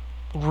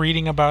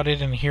 reading about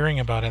it and hearing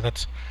about it,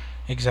 that's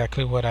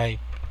exactly what I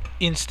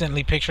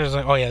instantly picture. Is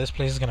like, oh yeah, this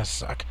place is gonna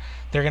suck.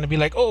 They're gonna be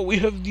like, oh, we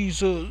have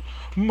these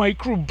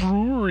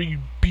microbrewery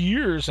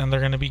beers, and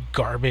they're gonna be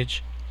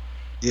garbage.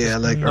 Yeah,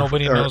 Just like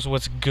nobody knows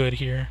what's good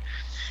here.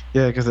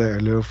 Yeah, because our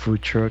little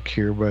food truck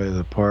here by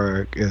the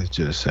park is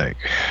just like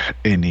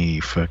any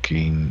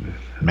fucking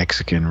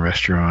Mexican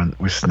restaurant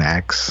with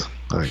snacks.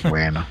 Like,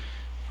 bueno.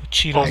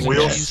 Cheetos On and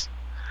wheels? cheese.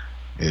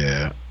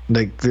 Yeah.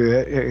 Like,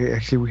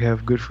 actually, we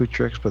have good food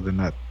trucks, but they're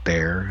not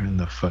there in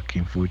the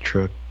fucking food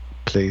truck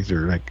place.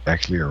 They're like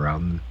actually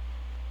around.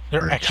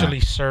 They're Or actually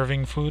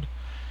serving food.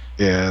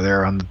 Yeah,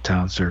 they're on the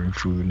town serving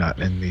food, not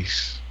in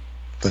these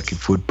fucking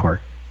food truck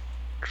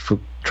Food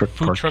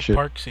park truck shit.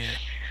 parks, yeah.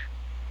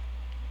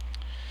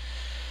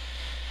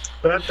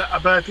 But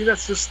I think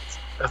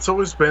that's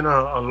always been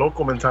a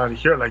local mentality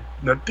here. Like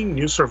nothing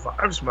new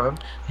survives, man.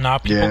 Nah,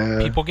 Yeah.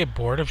 people get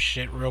bored of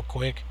shit real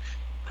quick.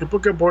 People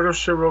get bored of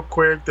shit real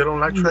quick. They don't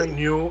like trying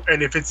new,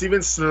 and if it's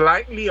even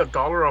slightly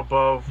 $1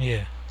 above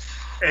Yeah.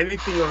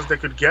 anything else they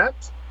could get,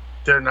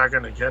 they're not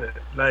gonna get it.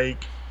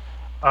 Like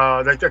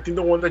I think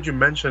the one that you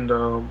mentioned,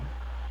 I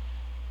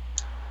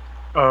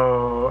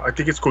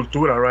think it's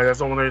Cultura, right? That's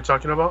the one that you're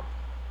talking about.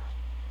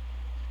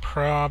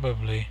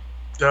 Probably.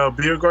 The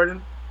beer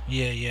garden.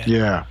 Yeah, yeah.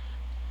 Yeah.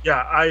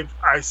 Yeah,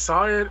 I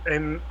saw it,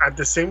 and at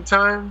the same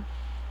time,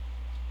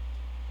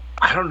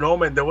 I don't know,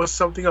 man. There was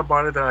something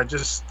about it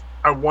that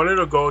I wanted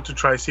to go to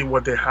try see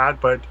what they had,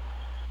 but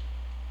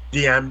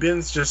the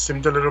ambience just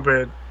seemed a little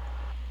bit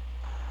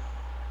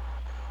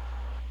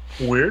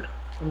weird.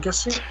 I'm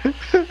guessing.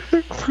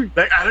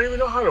 Like I don't even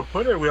know how to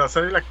put it without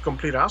sounding like a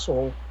complete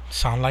asshole.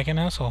 Sound like an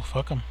asshole.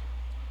 Fuck them.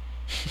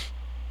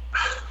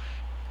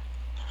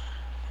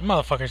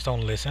 Motherfuckers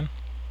don't listen.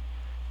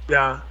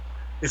 Yeah,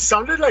 it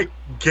sounded like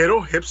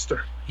ghetto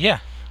hipster. Yeah.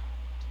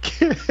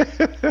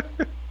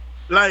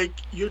 Like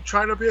you're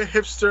trying to be a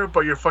hipster,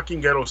 but you're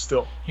fucking ghetto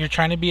still. You're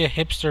trying to be a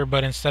hipster,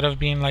 but instead of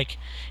being like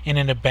in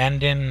an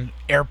abandoned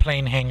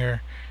airplane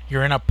hangar,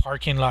 you're in a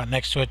parking lot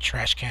next to a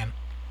trash can.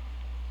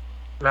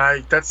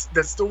 Like that's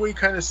the way it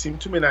kind of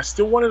seemed to me, and I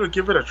still wanted to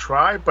give it a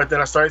try, but then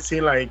I started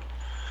seeing like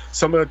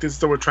some of the things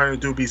they were trying to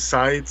do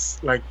besides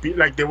like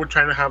they were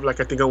trying to have like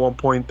I think at one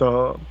point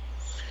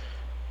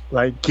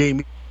like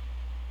gaming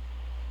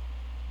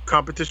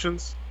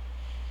competitions,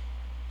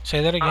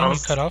 Say that again. You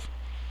cut off.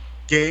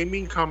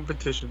 gaming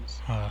competitions.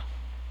 Uh,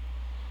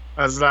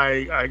 I was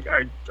like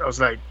I was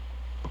like,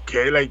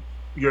 okay, like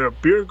you're a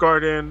beer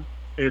garden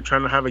and you're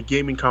trying to have a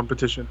gaming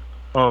competition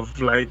of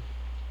like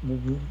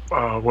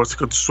what's it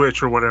called,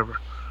 Switch or whatever,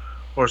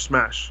 or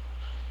Smash.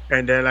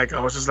 And then like I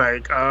was just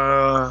like,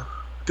 I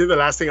think the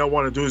last thing I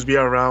want to do is be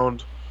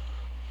around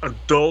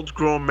adult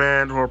grown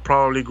men who are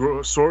probably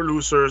sore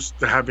losers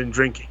that have been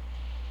drinking,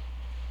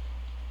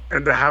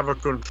 and they have a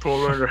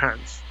controller in their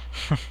hands.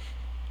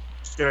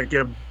 It's gonna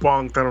get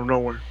bonked out of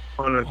nowhere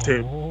on a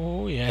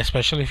table. oh yeah,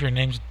 especially if your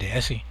name's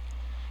Desi.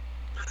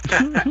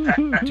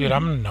 Dude,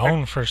 I'm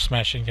known for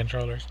smashing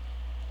controllers.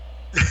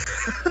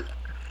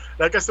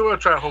 Like I still want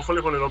to try.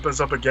 Hopefully, when it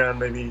opens up again,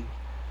 maybe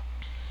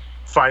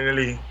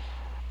finally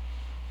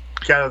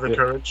gather the Yeah.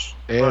 courage.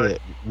 Yeah,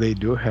 But they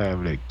do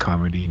have like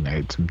comedy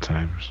night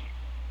sometimes,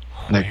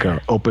 like Where?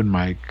 a open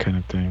mic kind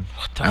of thing.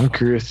 What the I'm fuck?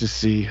 curious to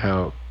see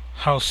how.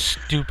 How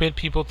stupid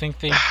people think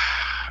they...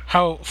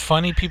 How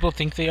funny people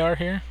think they are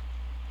here.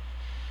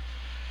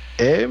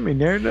 I mean,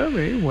 never know,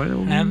 man. One of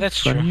them And that's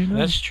funny, true. you know?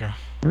 That's true.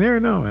 You never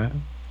know,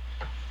 man.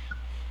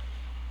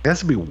 There has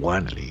to be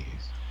one at least.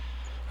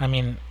 I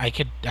mean, I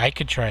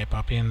could try it,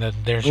 Poppy, and then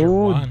there's your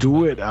Oh, one.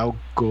 do it. I'll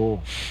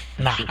go.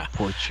 Nah.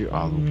 Support you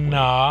all the way.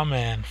 Nah,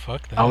 man.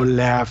 Fuck that. I'll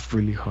laugh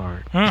really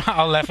hard.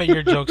 I'll laugh at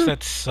your jokes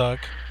that suck.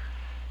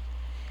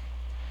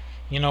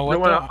 You know what?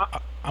 You know Though?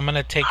 what, I'm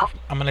gonna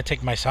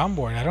take my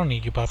soundboard. I don't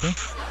need you, puppy.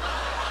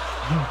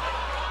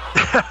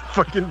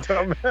 Fucking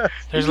dumbass.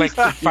 There's like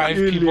 5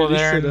 You people literally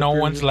there sit and up no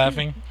here. one's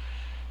laughing.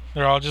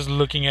 They're all just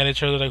looking at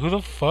each other like, who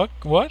the fuck?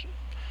 What?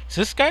 Is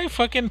this guy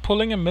fucking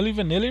pulling a Milli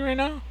Vanilli right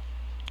now?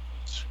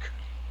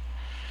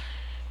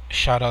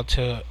 Shout out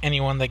to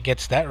anyone that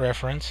gets that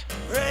reference.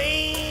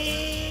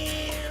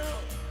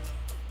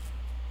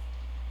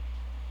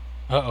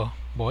 Uh-oh.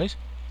 Boys?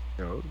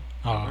 Yo,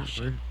 Oh,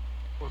 shit.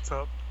 what's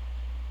up?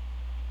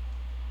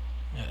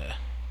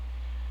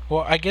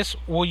 Well, I guess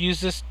we'll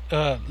use this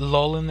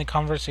lull in the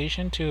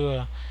conversation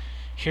to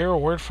hear a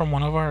word from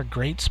one of our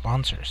great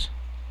sponsors.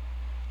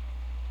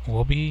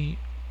 We'll be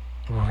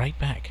right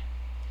back.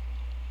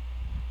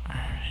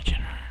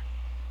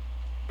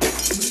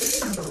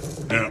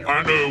 Now,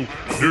 I know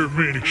there are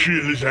many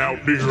chilies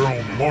out there on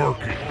the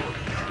market,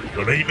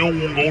 but ain't no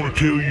one gonna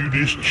tell you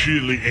this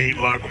chili ain't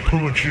like a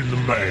punch in the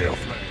mouth.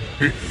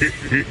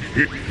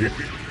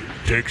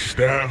 Texas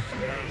style,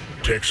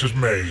 Texas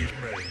made.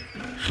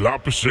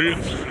 Sloppy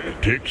Seth's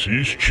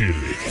Texas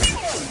chili.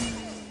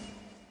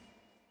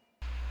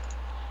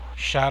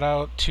 Shout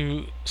out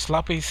to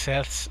Sloppy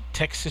Seth's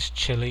Texas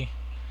Chili.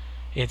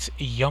 It's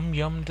yum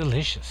yum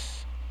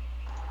delicious.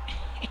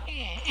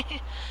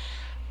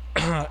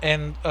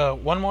 And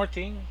one more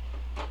thing.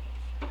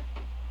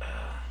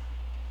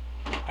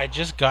 I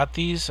just got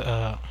these.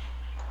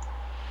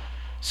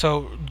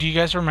 So, do you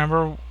guys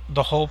remember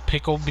the whole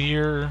pickle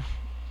beer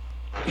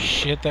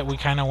shit that we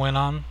kind of went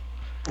on?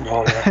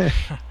 Oh yeah.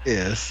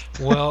 Yes.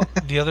 Well,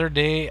 the other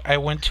day I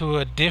went to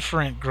a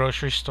different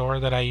grocery store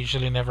that I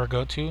usually never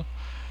go to,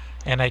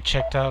 and I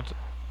checked out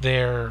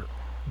their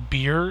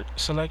beer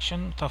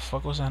selection. What the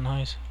fuck was that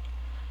noise?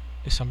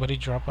 Did somebody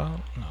drop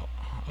out? No.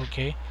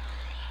 Okay.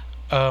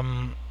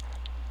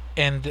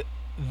 And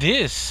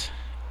this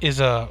is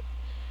a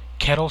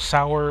kettle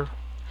soured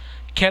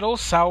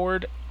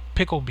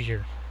pickle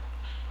beer,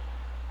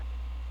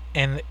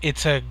 and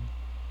it's a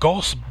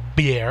ghost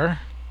beer.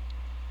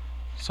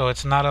 So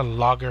it's not a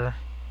lager.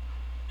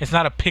 It's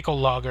not a pickle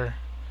lager.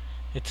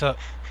 It's a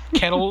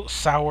kettle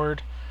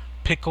soured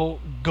pickle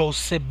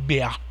gose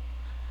beer.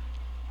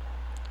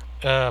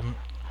 And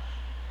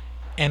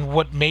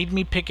what made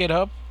me pick it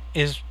up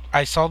is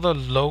I saw the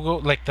logo,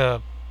 like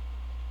the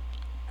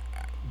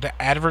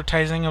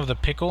advertising of the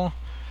pickle,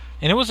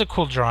 and it was a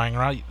cool drawing,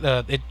 right?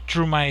 It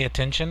drew my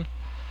attention.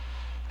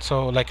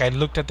 So like I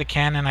looked at the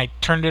can and I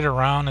turned it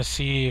around to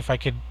see if I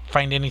could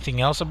find anything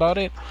else about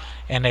it,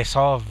 and I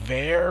saw a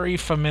very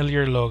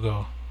familiar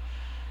logo.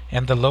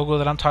 And the logo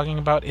that I'm talking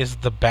about is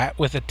the bat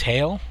with a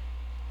tail.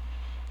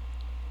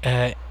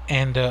 And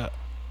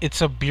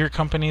it's a beer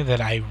company that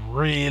I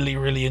really,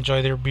 really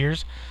enjoy their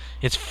beers.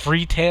 It's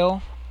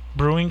Freetail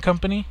Brewing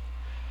Company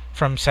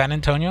from San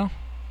Antonio.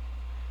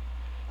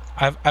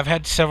 I've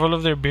had several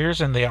of their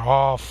beers and they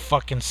all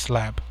fucking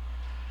slap.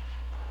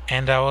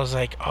 And I was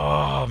like,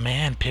 oh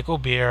man, pickle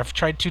beer. I've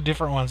tried 2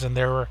 different ones and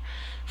they were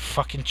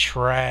fucking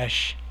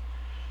trash.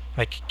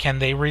 Like, can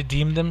they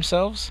redeem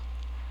themselves?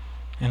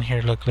 And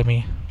here, look, let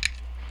me.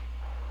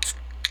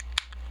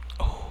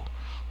 Oh.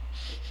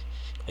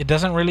 It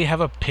doesn't really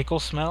have a pickle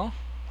smell.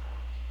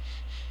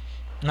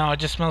 No, it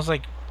just smells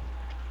like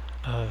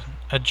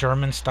a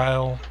German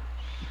style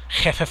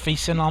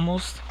Hefeweizen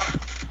almost.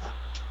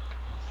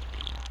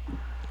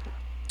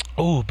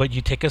 Oh, but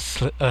you take a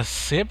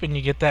sip and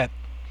you get that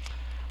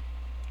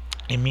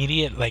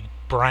immediate like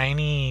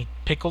briny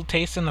pickle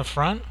taste in the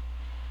front,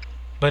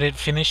 but it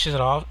finishes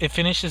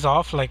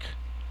off like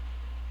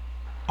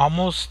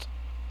almost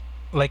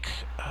like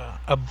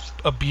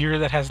a beer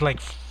that has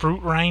like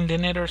fruit rind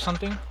in it or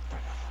something.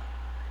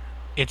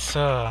 This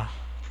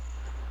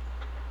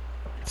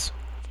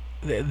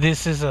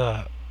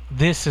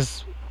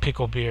is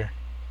pickle beer,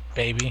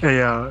 baby. Hey,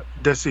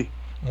 Desi,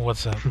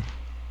 What's up?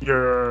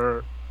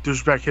 your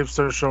douchebag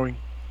hipster showing.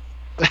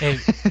 Hey.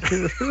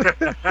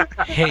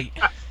 Hey.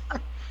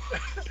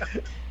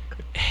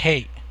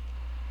 Hey.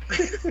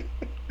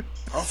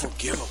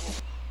 Unforgivable.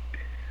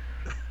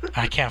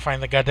 I can't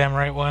find the goddamn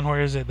right one.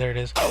 Where is it? There it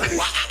is.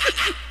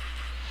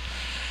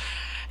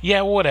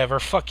 Yeah, whatever.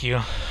 Fuck you.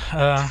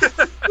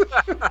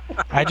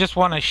 I just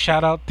want to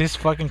shout out this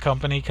fucking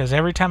company because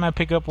every time I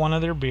pick up one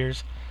of their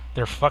beers,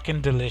 they're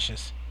fucking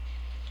delicious.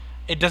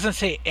 It doesn't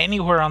say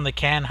anywhere on the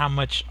can how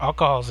much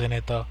alcohol's in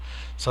it though,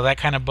 so that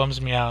kind of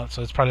bums me out.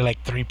 So it's probably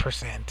like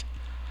 3%.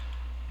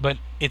 But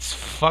it's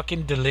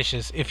fucking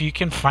delicious. If you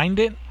can find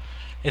it,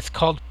 it's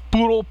called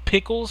Puro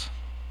Pickles.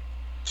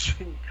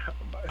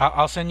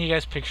 I'll send you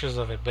guys pictures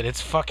of it, but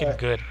it's fucking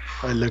good.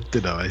 I looked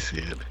it up. I see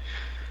it.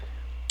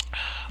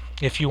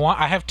 If you want,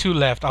 I have 2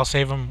 left. I'll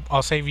save them.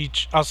 I'll save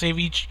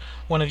each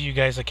one of you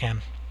guys a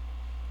can.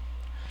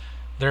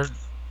 They're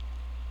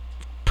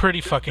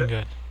pretty fucking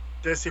good.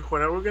 Desi,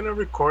 when are we gonna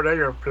record at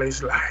your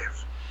place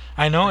live?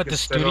 I know, Like at the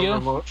instead of studio.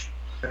 remote?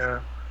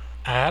 Yeah.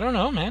 I don't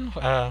know, man.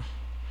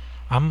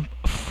 I'm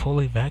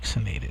fully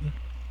vaccinated.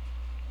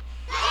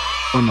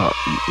 Oh no,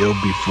 you'll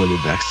be fully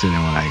vaccinated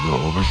when I go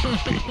over,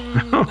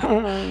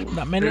 puppy.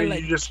 Not many Then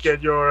like you just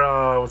get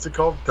your what's it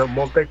called? The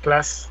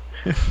multi-class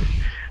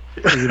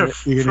You're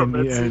from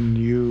gonna need a Etsy.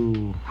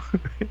 new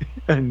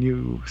a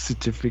new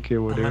certificate,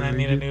 I'm whatever. gonna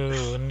need it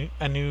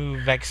a is. new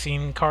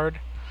vaccine card.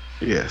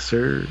 Yes,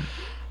 sir.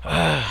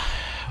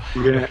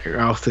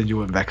 I'll send you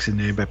one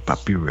vaccinated by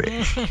Papi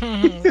Ray.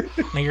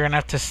 Now you're gonna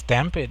have to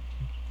stamp it,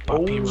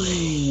 Puppy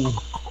Ray.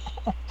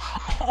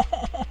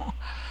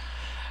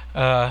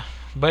 Oh.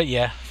 But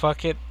yeah,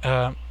 fuck it.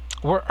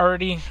 We're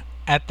already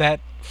at that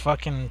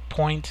fucking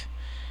point,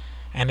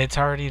 and it's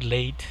already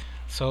late.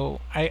 So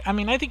I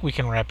mean, I think we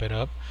can wrap it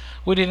up.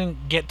 We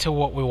didn't get to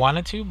what we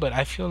wanted to, but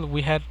I feel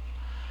we had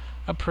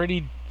a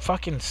pretty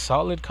fucking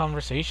solid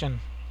conversation.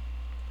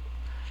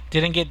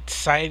 Didn't get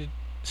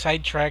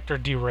sidetracked or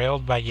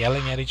derailed by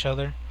yelling at each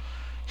other.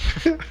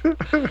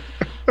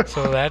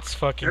 So that's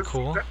fucking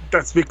cool.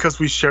 That's because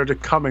we share the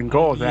common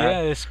goal. Yeah,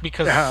 it's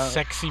because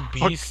Sexy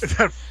Beast.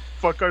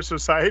 Fuck our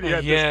society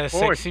at Yeah, this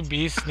point. Sexy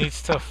Beast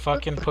needs to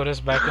fucking put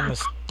us back in the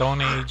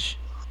Stone Age.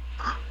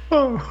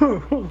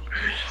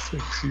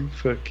 Sexy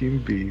fucking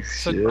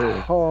beast. So-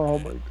 Yeah. Oh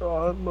my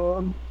god,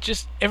 man.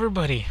 Just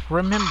everybody,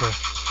 remember.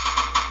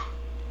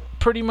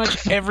 Pretty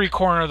much every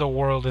corner of the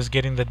world is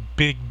getting the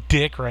big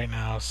dick right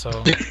now,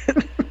 so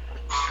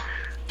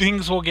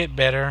things will get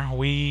better.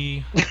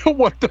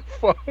 What the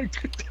fuck?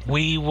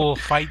 We will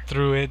fight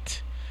through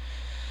it.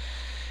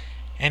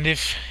 And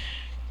if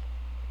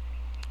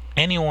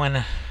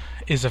anyone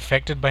is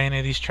affected by any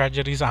of these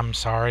tragedies, I'm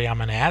sorry, I'm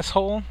an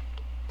asshole.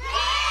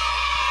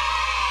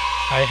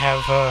 I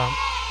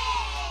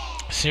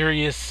have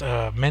serious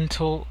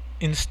mental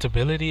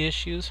instability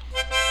issues.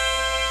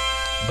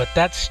 But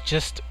that's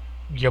just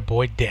your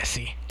boy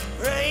Desi.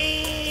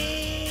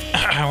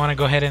 I want to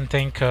go ahead and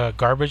thank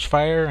Garbage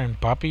Fire and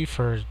Poppy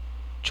for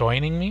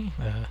joining me.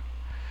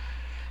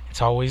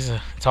 It's always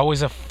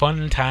a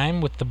fun time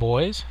with the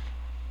boys.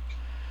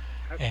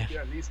 Has to be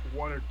at least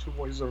one or two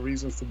voices or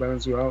reasons to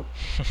balance you out.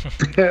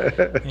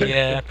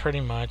 Yeah,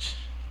 pretty much.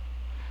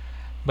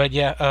 But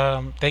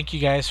yeah, thank you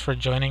guys for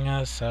joining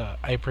us. I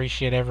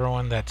appreciate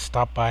everyone that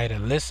stopped by to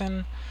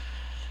listen.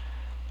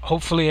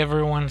 Hopefully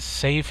everyone's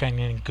safe and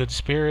in good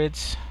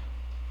spirits.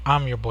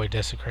 I'm your boy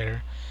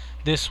Desecrator.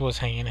 This was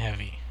Hanging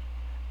Heavy.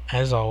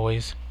 As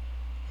always,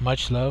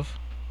 much love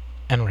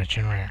and rich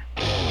and rare.